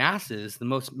people, the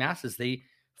most masses, they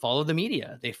follow the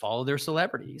media, they follow their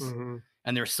celebrities,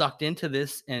 and they're sucked into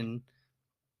this. And,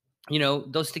 you know,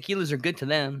 those tequilas are good to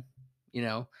them. You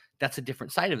know, that's a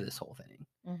different side of this whole thing.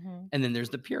 And then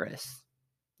there's the purists.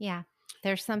 Yeah.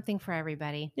 There's something for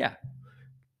everybody. Yeah.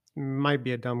 Might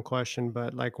be a dumb question,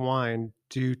 but like wine,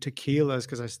 do tequilas,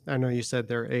 because I know you said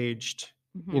they're aged,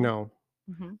 Mhm. you know,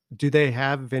 Mhm. do they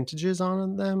have vintages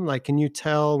on them? Like, can you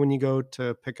tell when you go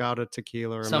to pick out a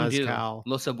tequila or a Some do. mezcal?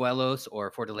 Los Abuelos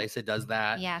or Fortaleza does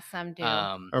that. Yeah, some do.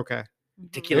 Okay.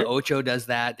 Mhm. Tequila There- Ocho does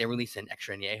that. They release an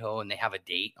extra añejo and they have a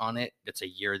date on it. That's a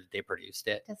year that they produced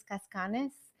it. Does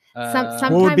Cascanes? What would be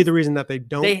Sometimes the reason that they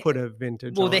don't they- put a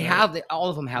vintage Well, on they it? have all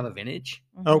of them have a vintage,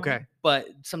 Mhm. Okay. but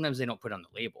sometimes they don't put it on the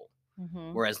label.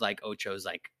 Mhm. Whereas like Ocho's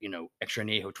like, extra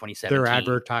añejo 2017. They're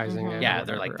advertising Mhm. it. or Yeah,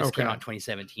 they're like whatever. this came Okay. out in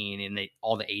 2017, and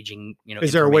all the aging,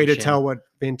 Is there a way to information. tell what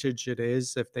vintage it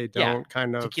is if they Yeah, don't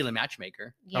kind of Tequila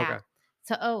Matchmaker. Yeah. Okay.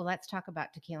 So, let's talk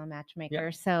about Tequila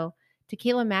Matchmaker. So,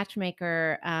 Tequila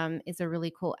Matchmaker is a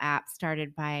really cool app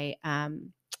started by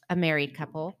a married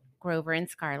couple, Grover and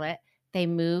Scarlett. They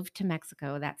moved to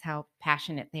Mexico. That's how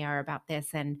passionate they are about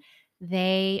this. And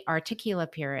they are tequila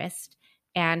purists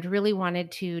and really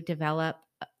wanted to develop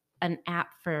an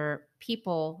app for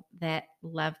people that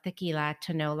love tequila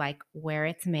to know like where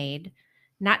it's made,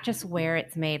 not just where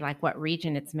it's made, like what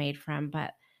region it's made from,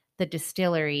 but the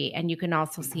distillery. And you can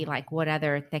also see like what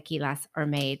other tequilas are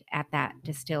made at that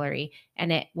distillery.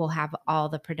 And it will have all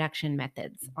the production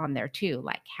methods on there too.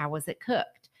 Like how was it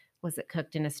cooked? Was it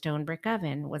cooked in a stone brick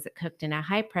oven? Was it cooked in a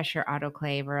high pressure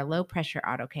autoclave or a low pressure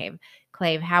autoclave?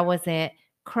 How was it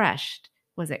crushed?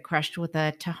 Was it crushed with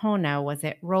a tahona? Was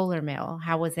it roller mill?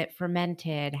 How was it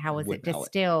fermented? How was Wood it pellet.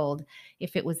 distilled?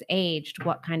 If it was aged,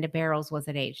 what kind of barrels was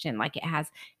it aged in? Like it has,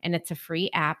 and it's a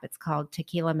free app. It's called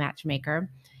Tequila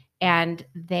Matchmaker. And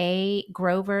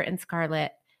Grover and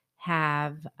Scarlett,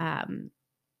 have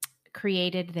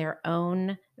created their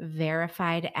own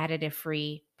verified additive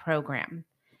free program.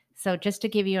 So just to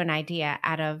give you an idea,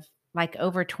 out of like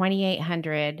over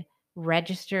 2,800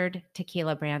 registered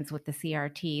tequila brands with the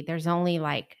CRT, there's only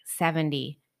like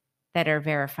 70 that are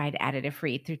verified additive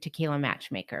free through Tequila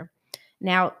Matchmaker.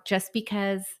 Now, just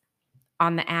because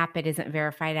on the app it isn't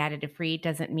verified additive free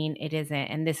doesn't mean it isn't.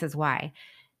 And this is why.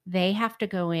 They have to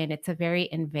go in. It's a very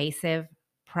invasive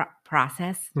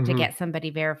process to Mhm. get somebody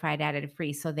verified additive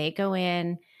free. So they go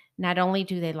in, not only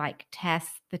do they like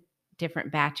test the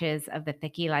different batches of the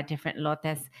tequila, different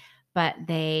lotes, but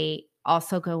they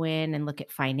also go in and look at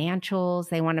financials.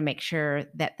 They want to make sure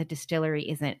that the distillery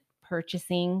isn't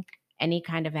purchasing any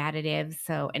kind of additives.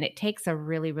 So, and it takes a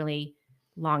really, really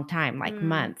long time, like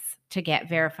months, to get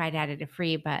verified additive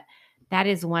free. But that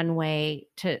is one way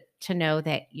to know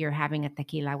that you're having a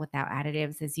tequila without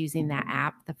additives, is using that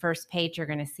app. The first page you're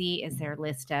going to see is their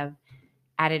list of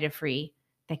additive free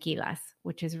tequilas,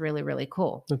 which is really, really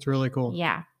cool. That's really cool.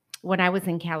 Yeah. When I was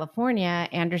in California,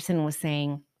 Anderson was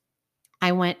saying,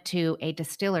 I went to a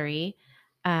distillery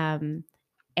and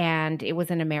it was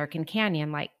in American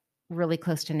Canyon, like really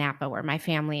close to Napa where my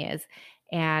family is.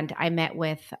 And I met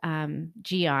with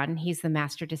Gian. He's the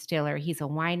master distiller. He's a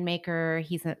winemaker.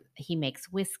 He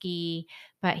makes whiskey,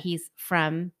 but he's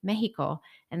from Mexico.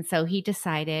 And so he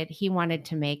decided he wanted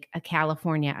to make a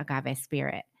California agave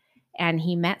spirit. And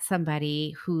he met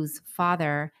somebody whose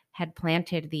father had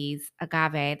planted these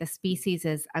agave. The species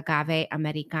is agave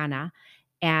americana,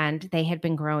 and they had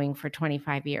been growing for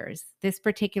 25 years. This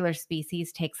particular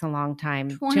species takes a long time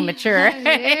to mature.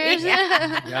 Years.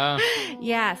 Yeah.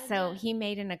 Yeah, so he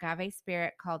made an agave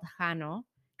spirit called Jano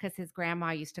because his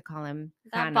grandma used to call him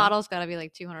That Jano. bottle's got to be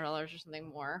like $200 or something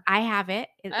more. I have it.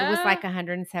 It was like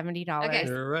 $170. Okay.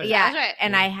 You're right. Yeah, That's right.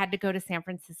 and I had to go to San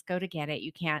Francisco to get it.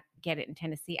 You can't get it in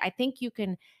Tennessee. I think you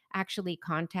can actually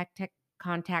contact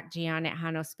Gian at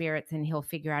Jano Spirits, and he'll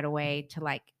figure out a way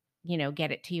to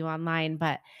get it to you online.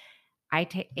 But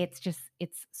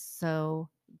it's so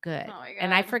good. Oh my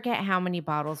And I God. forget how many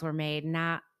bottles were made.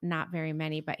 Not very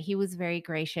many, but he was very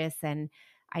gracious. And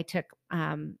I took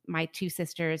my two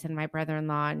sisters and my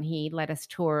brother-in-law, and he let us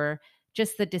tour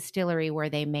just the distillery where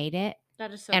they made it.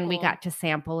 That is so And we cool. got to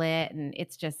sample it, and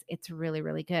it's really,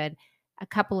 really good. A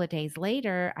couple of days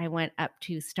later, I went up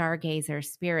to Stargazer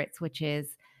Spirits, which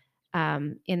is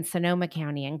in Sonoma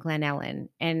County in Glen Ellen.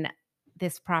 And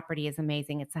this property is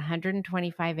amazing. It's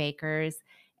 125 acres,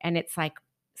 and it's like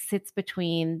sits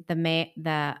between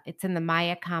it's in the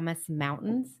Mayacamas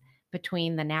Mountains,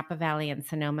 between the Napa Valley and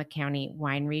Sonoma County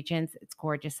wine regions. It's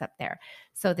gorgeous up there.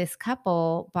 So this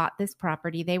couple bought this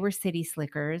property. They were city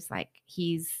slickers. Like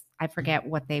I forget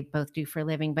what they both do for a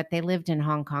living, but they lived in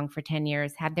Hong Kong for 10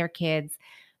 years, had their kids,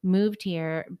 moved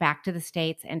here back to the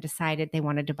States, and decided they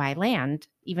wanted to buy land,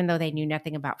 even though they knew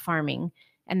nothing about farming,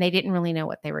 and they didn't really know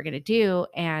what they were going to do.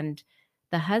 And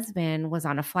the husband was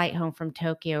on a flight home from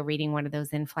Tokyo reading one of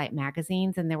those in-flight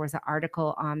magazines, and there was an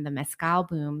article on the mezcal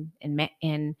boom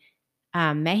in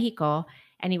Mexico,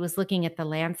 and he was looking at the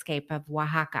landscape of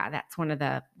Oaxaca. That's one of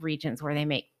the regions where they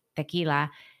make tequila.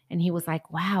 And he was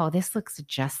like, wow, this looks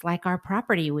just like our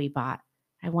property we bought.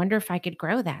 I wonder if I could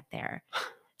grow that there.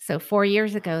 So 4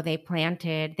 years ago, they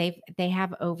planted, they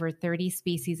have over 30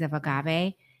 species of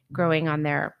agave growing on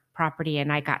their property.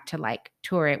 And I got to like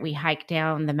tour it. We hiked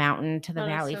down the mountain to the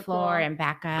valley floor and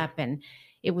back up. And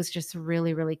it was just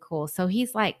really, really cool. So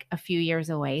he's like a few years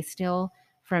away still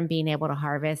from being able to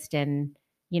harvest and,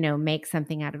 make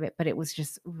something out of it. But it was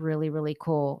just really, really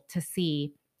cool to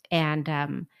see. And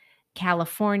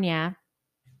California,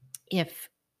 if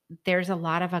there's a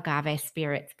lot of agave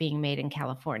spirits being made in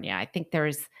California. I think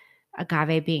there's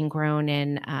agave being grown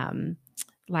in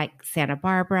like Santa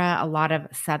Barbara, a lot of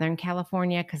Southern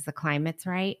California because the climate's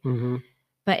right. Mm-hmm.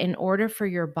 But in order for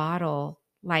your bottle,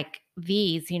 like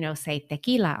these, say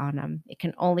tequila on them, it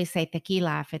can only say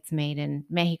tequila if it's made in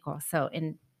Mexico. So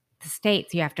in the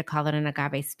States, you have to call it an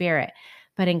agave spirit.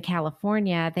 But in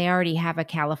California, they already have a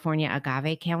California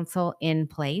Agave Council in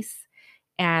place.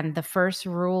 And the first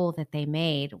rule that they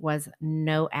made was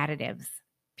no additives,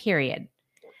 period.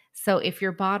 So if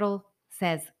your bottle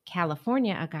says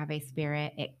California agave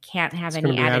spirit, it can't have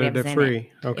any additives in it.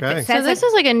 Okay. So this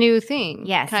is like a new thing.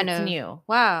 Yes, kind it's of new.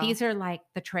 Wow. These are like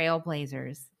the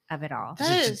trailblazers of it all.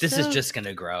 This is just going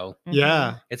to grow. Mhm.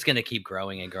 Yeah. It's going to keep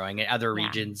growing and growing. And other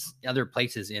regions, other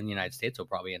places in the United States will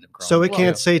probably end up growing. So it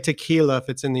can't say tequila if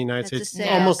it's in the United States. It's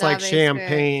Almost like agave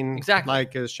champagne, Exactly.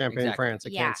 like is Champagne France.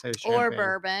 It can't say champagne. Or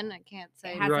bourbon. I can't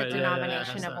say. It has Right, a yeah,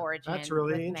 denomination yeah. of origin. That's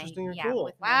really with interesting and yeah, cool.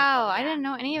 with Wow, Mexico, I yeah. didn't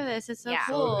know any of this. It's so Yeah.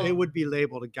 cool. So it would be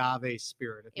labeled agave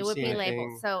spirit. If It you would see be anything.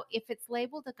 labeled. So if it's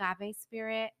labeled agave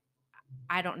spirit,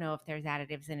 I don't know if there's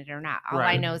additives in it or not. All I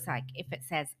Right. know is like if it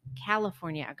says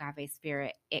California agave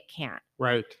spirit, it can't.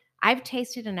 Right. I've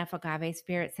tasted enough agave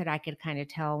spirits that I could kind of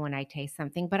tell when I taste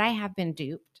something, but I have been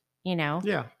duped,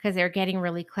 Yeah. because they're getting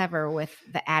really clever with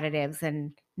the additives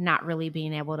and not really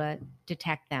being able to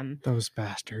detect them. Those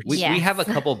bastards. We Yes. have a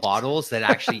couple bottles that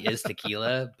actually is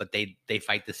tequila, but they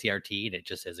fight the CRT and it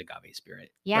just says agave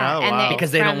spirit. Yeah. Oh, and wow. Because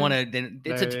they don't want to,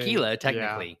 it's a They- tequila yeah.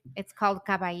 technically. It's called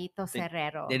Caballito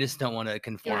Cerrero. They just don't want to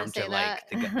conform say to like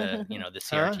that. the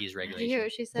CRT's Did you hear regulation.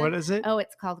 what she said? What is it? Oh,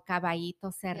 it's called Caballito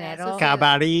Yeah, Cerrero. so say-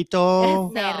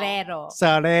 Cabarito. No. Cerrero.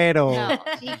 Sarero.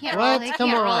 No, he can't What? roll. He Come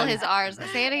can't roll on. his R's.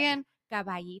 Say it again.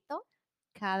 Caballito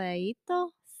Caballito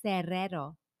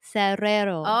Cerrero.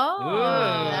 Cerrero. Oh,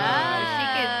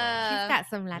 Ah. she's got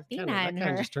some That Latina kinda- in that kinda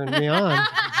her. just turned me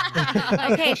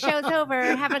on. Okay, show's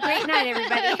over. Have a great night,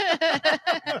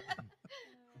 everybody.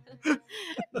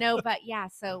 No, but yeah,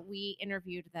 so we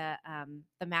interviewed the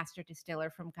master distiller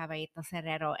from Caballito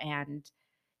Cerrero, and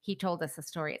he told us a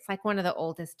story. It's like one of the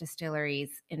oldest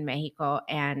distilleries in Mexico,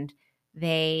 and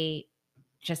they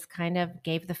just kind of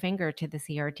gave the finger to the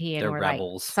CRT and They're were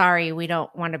rebels. like, sorry, we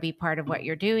don't want to be part of what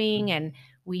you're doing. And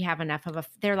we have enough of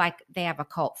they have a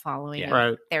cult following. Yeah. of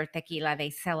Right. their tequila.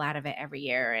 They sell out of it every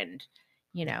year. And,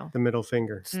 The middle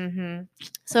finger. mm-hmm,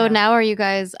 So Yeah. now are you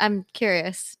guys, I'm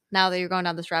curious, now that you're going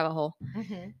down this rabbit hole,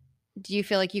 mm-hmm. do you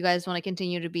feel like you guys want to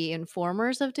continue to be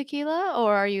informers of tequila?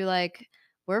 Or are you like,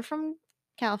 we're from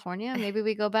California, maybe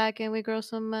we go back and we grow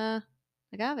some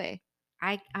agave?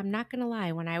 I'm not going to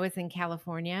lie. When I was in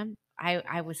California,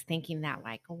 I was thinking that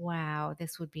like, wow,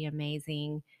 this would be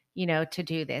amazing, to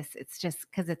do this. It's just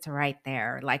because it's right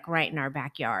there, like right in our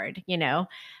backyard,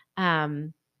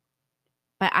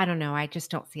 But I don't know. I just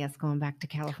don't see us going back to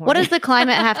California. What does the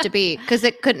climate have to be? Because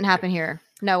it couldn't happen here.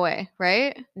 No way,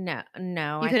 right? No. You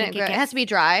I couldn't think grow. It has to be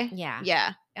dry. Yeah.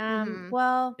 Yeah.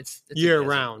 Well, It's Year a desert.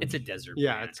 round. It's a desert.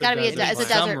 Yeah, plant. it's Gotta be a desert it's a plant.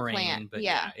 desert Some rain, plant. but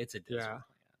Yeah. it's a desert. Yeah. plant.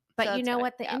 but So you it's know gotta-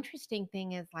 what? The yeah. interesting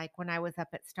thing is, like when I was up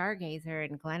at Stargazer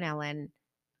in Glen Ellen,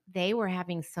 they were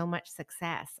having so much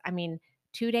success. I mean,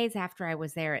 2 days after I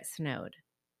was there, it snowed,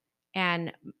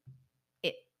 and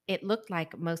it looked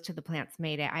like most of the plants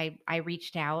made it. I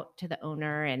reached out to the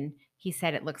owner, and he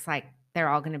said it looks like they're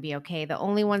all going to be okay. The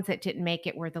only ones that didn't make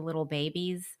it were the little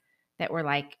babies that were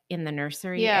like in the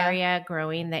nursery Yeah. area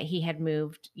growing, that he had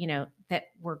moved, that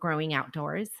were growing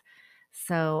outdoors.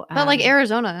 So, But like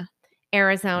Arizona,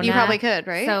 Arizona, you probably could,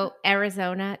 right? So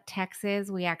Arizona, Texas,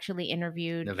 we actually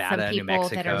interviewed Nevada, some New people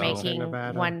that are Mexico. making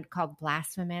Nevada. one called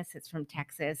Blasphemous. It's from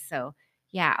Texas. So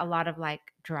yeah, a lot of like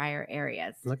drier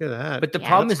areas. Look at that. But the Yeah.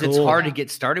 problem That's is it's cool. hard to Yeah.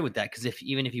 get started with that because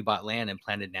even if you bought land and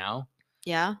planted now,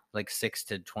 yeah. like 6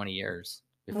 to 20 years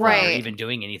before Right. you're even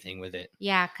doing anything with it.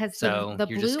 Yeah, because So the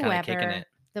you're blue just kind of kicking Weber, it.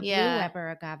 the Yeah. blue Weber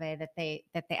agave that they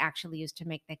actually used to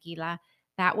make tequila,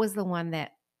 that was the one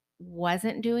that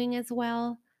wasn't doing as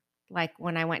well. like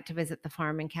when I went to visit the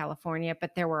farm in California,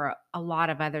 but there were a lot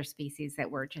of other species that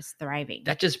were just thriving.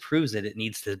 That just proves that it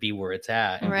needs to be where it's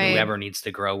at. And Right. whoever needs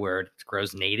to grow where it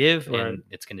grows native, Right. and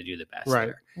it's going to do the best Right.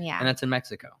 there. Yeah. And that's in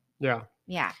Mexico. Yeah.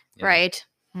 Yeah. you know? Right.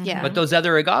 Yeah. But those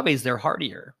other agaves, they're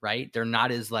hardier, right? They're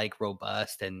not as like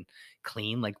robust and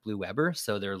clean like Blue Weber.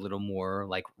 So they're a little more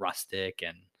like rustic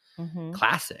and Mhm.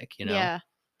 classic, you know? Yeah.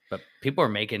 But people are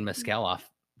making mezcal off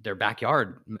their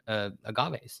backyard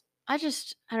agaves. I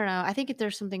don't know. I think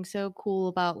there's something so cool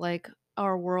about like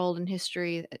our world and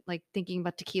history, like thinking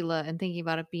about tequila and thinking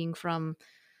about it being from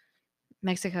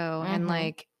Mexico and Mhm.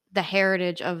 like the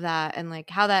heritage of that and like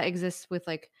how that exists with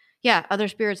like, other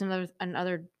spirits and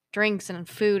other drinks and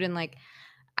food and like,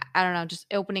 I don't know, just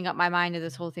opening up my mind to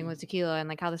this whole thing with tequila and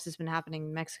like how this has been happening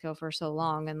in Mexico for so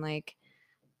long and like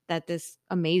that this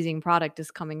amazing product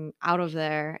is coming out of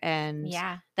there and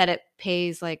Yeah. that it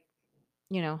pays like,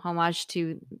 homage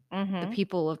to the Mhm.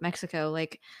 people of Mexico.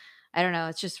 Like, I don't know,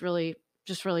 it's just really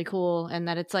cool. And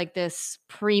that it's like this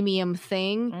premium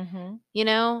thing,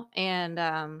 Mhm. and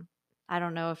I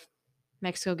don't know if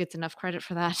Mexico gets enough credit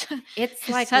for that. It's 'Cause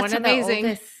like that's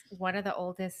amazing. one of the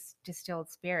oldest distilled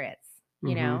spirits,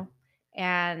 Mhm.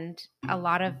 and a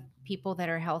lot of people that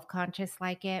are health conscious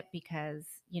like it because,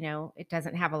 it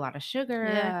doesn't have a lot of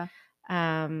sugar.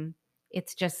 Yeah.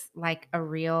 It's just like a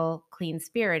real clean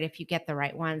spirit if you get the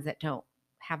right ones that don't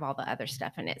have all the other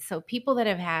stuff in it. So people that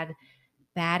have had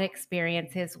bad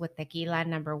experiences with tequila,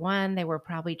 number one, they were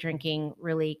probably drinking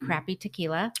really crappy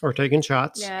tequila, Or taking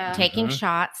shots. Yeah. taking Mhm.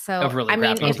 shots. So Of really I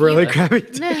mean, crappy if Of really you crappy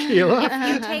tequila.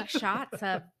 if you take shots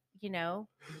of,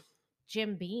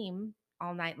 Jim Beam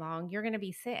all night long, you're going to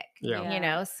be sick.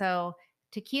 Yeah. So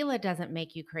tequila doesn't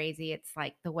make you crazy. It's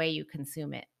like the way you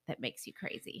consume it that makes you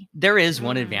crazy. There is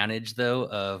one Mm. advantage though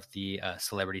of the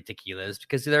celebrity tequilas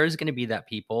because there is going to be that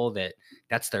people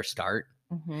that's their start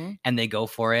Mhm. and they go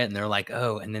for it and they're like,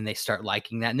 oh, and then they start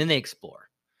liking that and then they explore.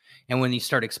 And when you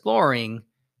start exploring,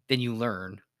 then you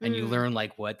learn and you Mm. learn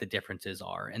like what the differences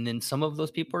are. And then some of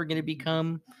those people are going to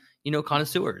become,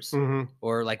 connoisseurs Mhm.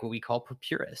 or like what we call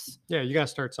purists. Yeah, you got to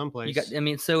start someplace.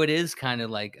 So it is kind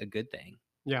of like a good thing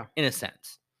Yeah. in a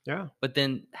sense. Yeah. But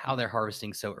then how they're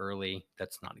harvesting so early,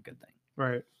 that's not a good thing.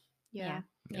 Right. Yeah.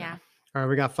 Yeah. All right,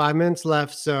 we got 5 minutes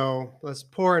left, so let's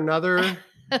pour another Okay.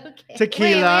 Wait, we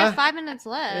tequila. have 5 minutes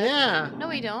left. Yeah. No,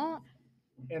 we don't.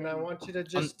 And I want you to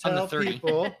just On the tell 30.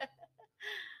 people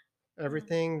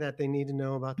everything that they need to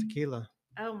know about tequila.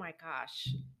 Oh my gosh.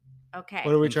 Okay.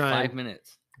 What are we In trying? 5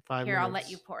 minutes. 5 Here, minutes. I'll let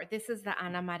you pour. This is the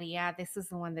Ana Maria. This is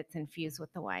the one that's infused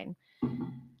with the wine.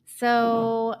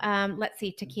 So let's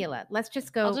see, tequila. Let's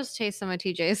just go. I'll just taste some of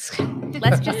TJ's.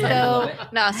 Let's just Love go.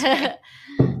 it. No, it's okay.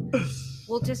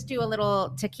 We'll just do a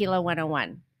little tequila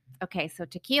 101. Okay, so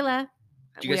tequila.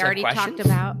 Do you guys We have already talked questions?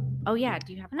 about. Oh yeah,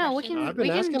 do you have No, we questions? can- I've been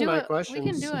asking do my it- we questions.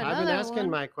 can do I've been another asking one.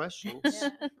 my questions.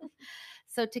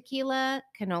 So tequila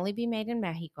can only be made in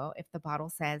Mexico if the bottle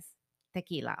says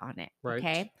tequila on it. Right.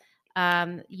 Okay.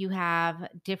 You have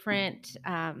different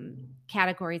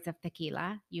categories of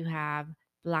tequila. You have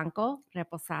blanco,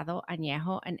 reposado,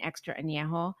 añejo, and extra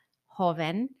añejo,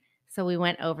 joven. So we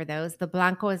went over those. The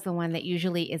blanco is the one that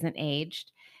usually isn't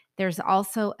aged. There's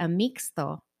also a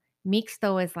mixto.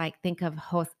 Mixto is like, think of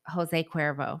Jose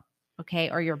Cuervo, okay,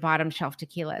 or your bottom shelf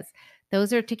tequilas.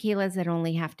 Those are tequilas that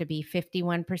only have to be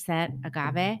 51%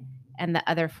 agave, and the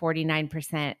other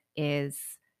 49% is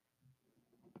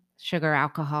sugar,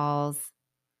 alcohols,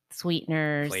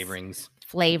 sweeteners, flavorings.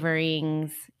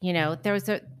 Those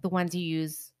are the ones you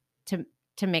use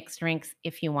to mix drinks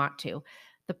if you want to.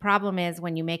 The problem is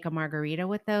when you make a margarita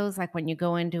with those, like when you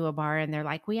go into a bar and they're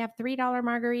like, we have $3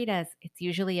 margaritas, it's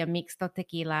usually a mixto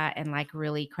tequila and like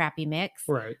really crappy mix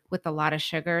Right. with a lot of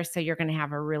sugar. So you're going to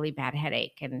have a really bad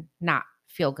headache and not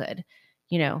feel good,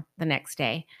 the next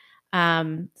day.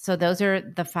 So those are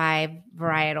the 5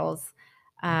 varietals.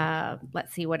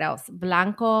 Let's see what else.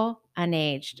 Blanco,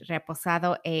 unaged.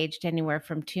 Reposado, aged anywhere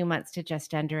from 2 months to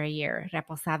just under a year.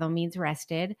 Reposado means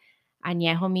rested.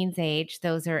 Añejo means aged.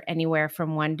 Those are anywhere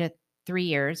from 1 to 3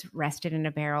 years rested in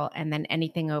a barrel. And then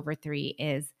anything over 3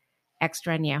 is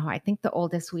extra añejo. I think the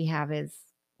oldest we have is,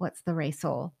 what's the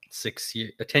Resol? 6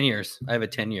 years, 10 years. I have a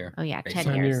 10-year. Oh yeah, 10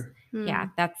 10 years. year. Yeah,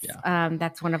 Hmm.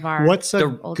 that's one of our. What's a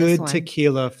the oldest good one.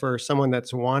 tequila for someone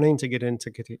that's wanting to get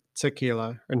into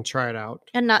tequila and try it out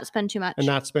And not spend too much. and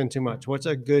not spend too much? What's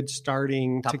a good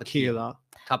starting Tapatio. tequila?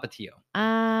 Tapatio.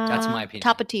 That's my opinion.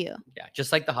 Tapatio. Yeah,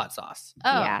 just like the hot sauce.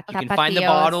 Oh. Yeah, You can find the Tapatíos.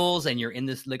 bottles and you're in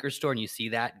this liquor store and you see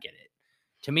that, get it.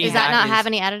 To me, Does that not is- have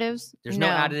any additives? There's no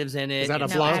No. additives in it. Is that a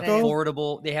It's Blanco?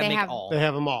 affordable. They have They make have- all. They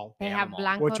have them all. They They have have them all.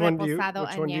 Blanco, Which one do you Reposado,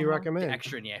 Which one do you Añejo. recommend?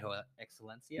 Extra Añejo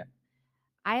Excelencia.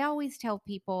 I always tell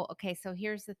people, okay, so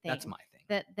here's the thing. That's my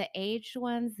thing. The aged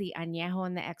ones, the añejo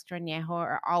and the extra añejo,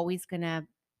 are always going to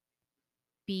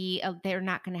be, they're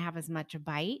not going to have as much a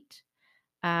bite.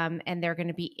 And they're going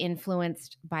to be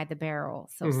influenced by the barrel.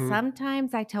 So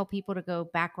sometimes I tell people to go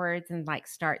backwards and like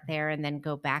start there and then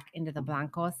go back into the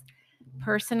blancos.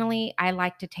 Personally, I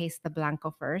like to taste the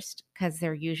blanco first because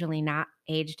they're usually not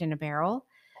aged in a barrel.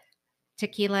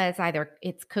 Tequila is either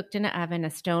it's cooked in an oven, a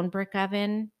stone brick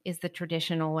oven is the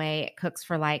traditional way. It cooks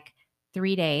for like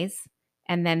 3 days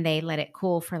and then they let it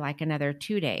cool for like another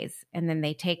 2 days. And then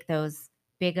they take those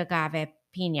big agave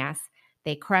piñas,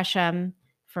 they crush them,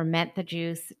 ferment the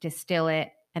juice, distill it,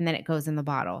 and then it goes in the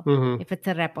bottle. If it's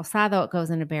a reposado, it goes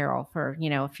in a barrel for,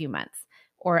 a few months,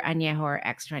 or añejo or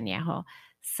extra añejo.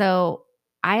 So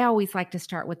I always like to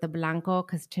start with the blanco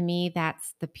because to me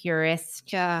that's the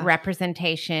purest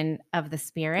representation of the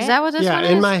spirit. Is that what this one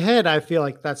is? In my head, I feel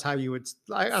like that's how you would.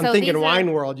 I'm So thinking these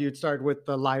wine world. You'd start with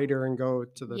the lighter and go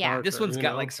to the darker. This one's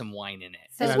got like some wine in it.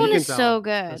 So This Yeah, one you is can so tell.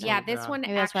 good. Yeah, this one.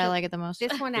 Maybe that's why I like it the most.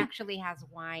 This one actually has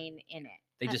wine in it.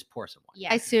 They just pour some wine.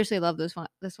 Yeah, I seriously love this one.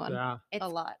 Yeah. it's a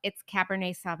lot. It's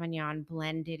Cabernet Sauvignon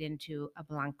blended into a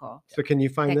blanco. So can you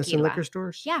find this in Tequila. liquor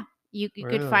stores? Yeah, you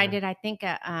could find Really? it. I think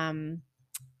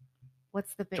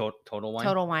what's the big Total Wine.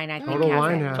 Total Wine? I think Total has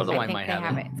Wine it. has Total I Wine think might they have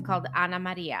have it. it. It's called Ana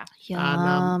Maria.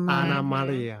 Ana Mhm.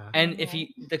 Maria. And if you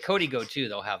the Código too,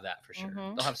 they'll have that for sure.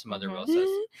 Mhm. They'll have some other Mhm.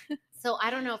 rosas. So I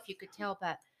don't know if you could tell,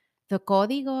 but the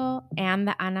Código and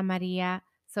the Ana Maria.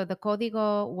 So the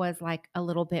Código was like a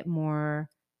little bit more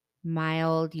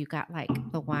mild. You got like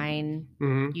the wine.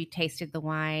 Mhm. You tasted the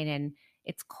wine, and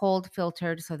it's cold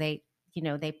filtered. So they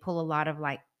pull a lot of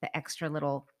like the extra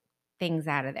little things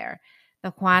out of there.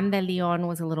 The Juan de Leon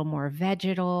was a little more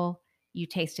vegetal. You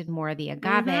tasted more of the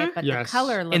agave, but Yes. the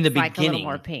color looks In the like a little beginning,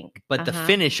 more pink. But the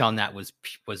finish on that was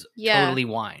Yeah. totally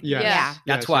wine. Yes. Yeah.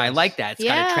 That's Yes, why I yes. like that. It's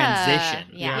got a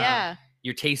transition. Yeah. Yeah.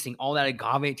 You're tasting all that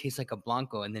agave. It tastes like a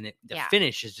blanco, and then the Yeah.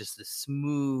 finish is just the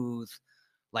smooth,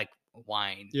 like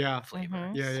wine Yeah. flavor.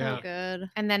 Mhm. Yeah, yeah. So good.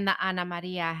 And then the Ana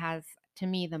Maria has, to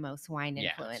me, the most wine Yeah,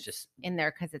 influence it's just in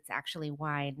there because it's actually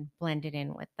wine blended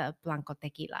in with the Blanco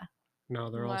tequila. No,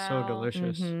 they're all so Wow.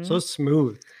 delicious. Mhm. So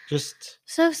smooth. Just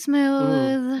So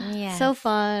smooth. Yes. So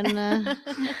fun.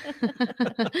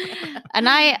 And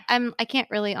I can't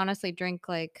really honestly drink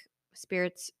like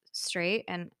spirits straight,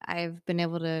 and I've been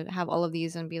able to have all of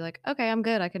these and be like, okay, I'm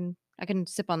good. I can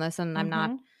sip on this, and I'm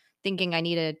not thinking I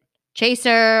need a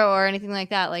chaser or anything like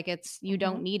that. Like you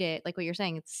don't need it. Like what you're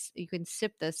saying, you can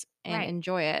sip this and Right.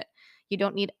 enjoy it. You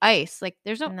don't need ice. Like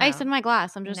there's no ice No. in my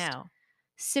glass. I'm just No.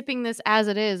 sipping this as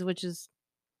it is, which is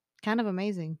kind of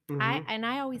amazing. mhm.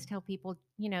 I always tell people,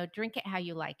 drink it how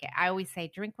you like it. I always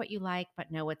say, drink what you like,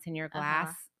 but know what's in your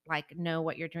glass. Like, know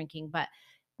what you're drinking. But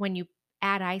when you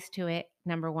add ice to it,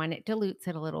 number one, it dilutes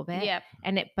it a little bit. Yep.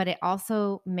 But it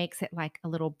also makes it like a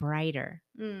little brighter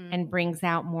and brings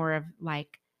out more of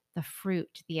like the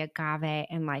fruit, the agave,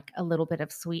 and like a little bit of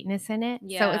sweetness in it. So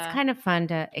it's Yeah. kind of fun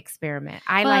to experiment.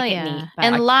 I Well, like yeah. it neat, but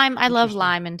And lime. I love Interesting.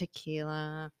 lime and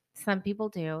tequila. some people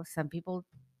do. Some people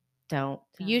don't.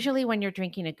 Don't. Usually when you're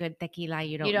drinking a good tequila,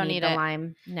 you don't, need the it.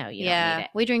 lime. No, you don't Yeah, need it.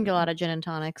 we drink a lot of gin and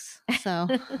tonics, so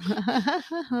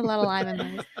a lot of lime in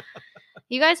there.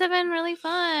 You guys have been really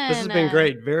fun. This has been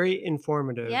great. Very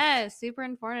informative. Yes, super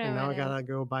informative. And now I gotta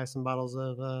go buy some bottles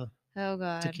of Oh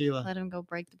god, tequila. Let him go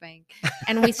break the bank.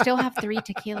 And we still have 3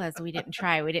 tequilas we didn't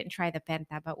try. We didn't try the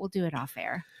Penta, but we'll do it off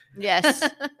air. Yes.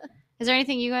 Is there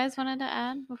anything you guys wanted to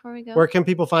add before we go? Where can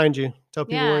people find you? Tell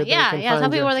people where they can Tell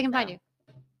find people you. where they can find you.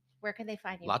 Where can they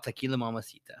find you? La Tequila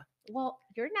Mamacita. Well,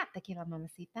 you're not Tequila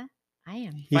Mamacita. I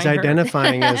am. He's Find her.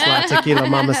 identifying as La Tequila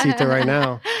Mamacita right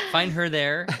now. Find her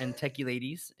there and Techie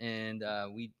Ladies, and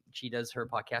she does her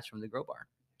podcast from the Grow Bar.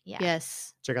 Yeah.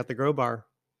 Yes. Check out the Grow Bar.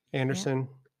 Anderson,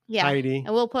 Yeah. Heidi.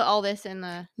 And we'll put all this in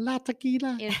the La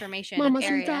Tequila. information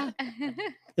Mamacita. area.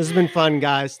 This has been fun,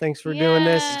 guys. Thanks for doing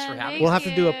this. Thanks for having We'll us.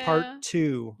 have to do a part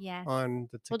 2 Yes. on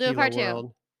the We'll do a tequila part 2.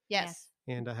 world Yes.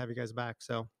 and have you guys back.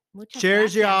 So Muchas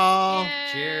cheers, gracias. y'all.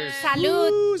 Cheers.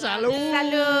 Salud. Woo,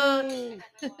 salud.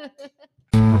 Salud.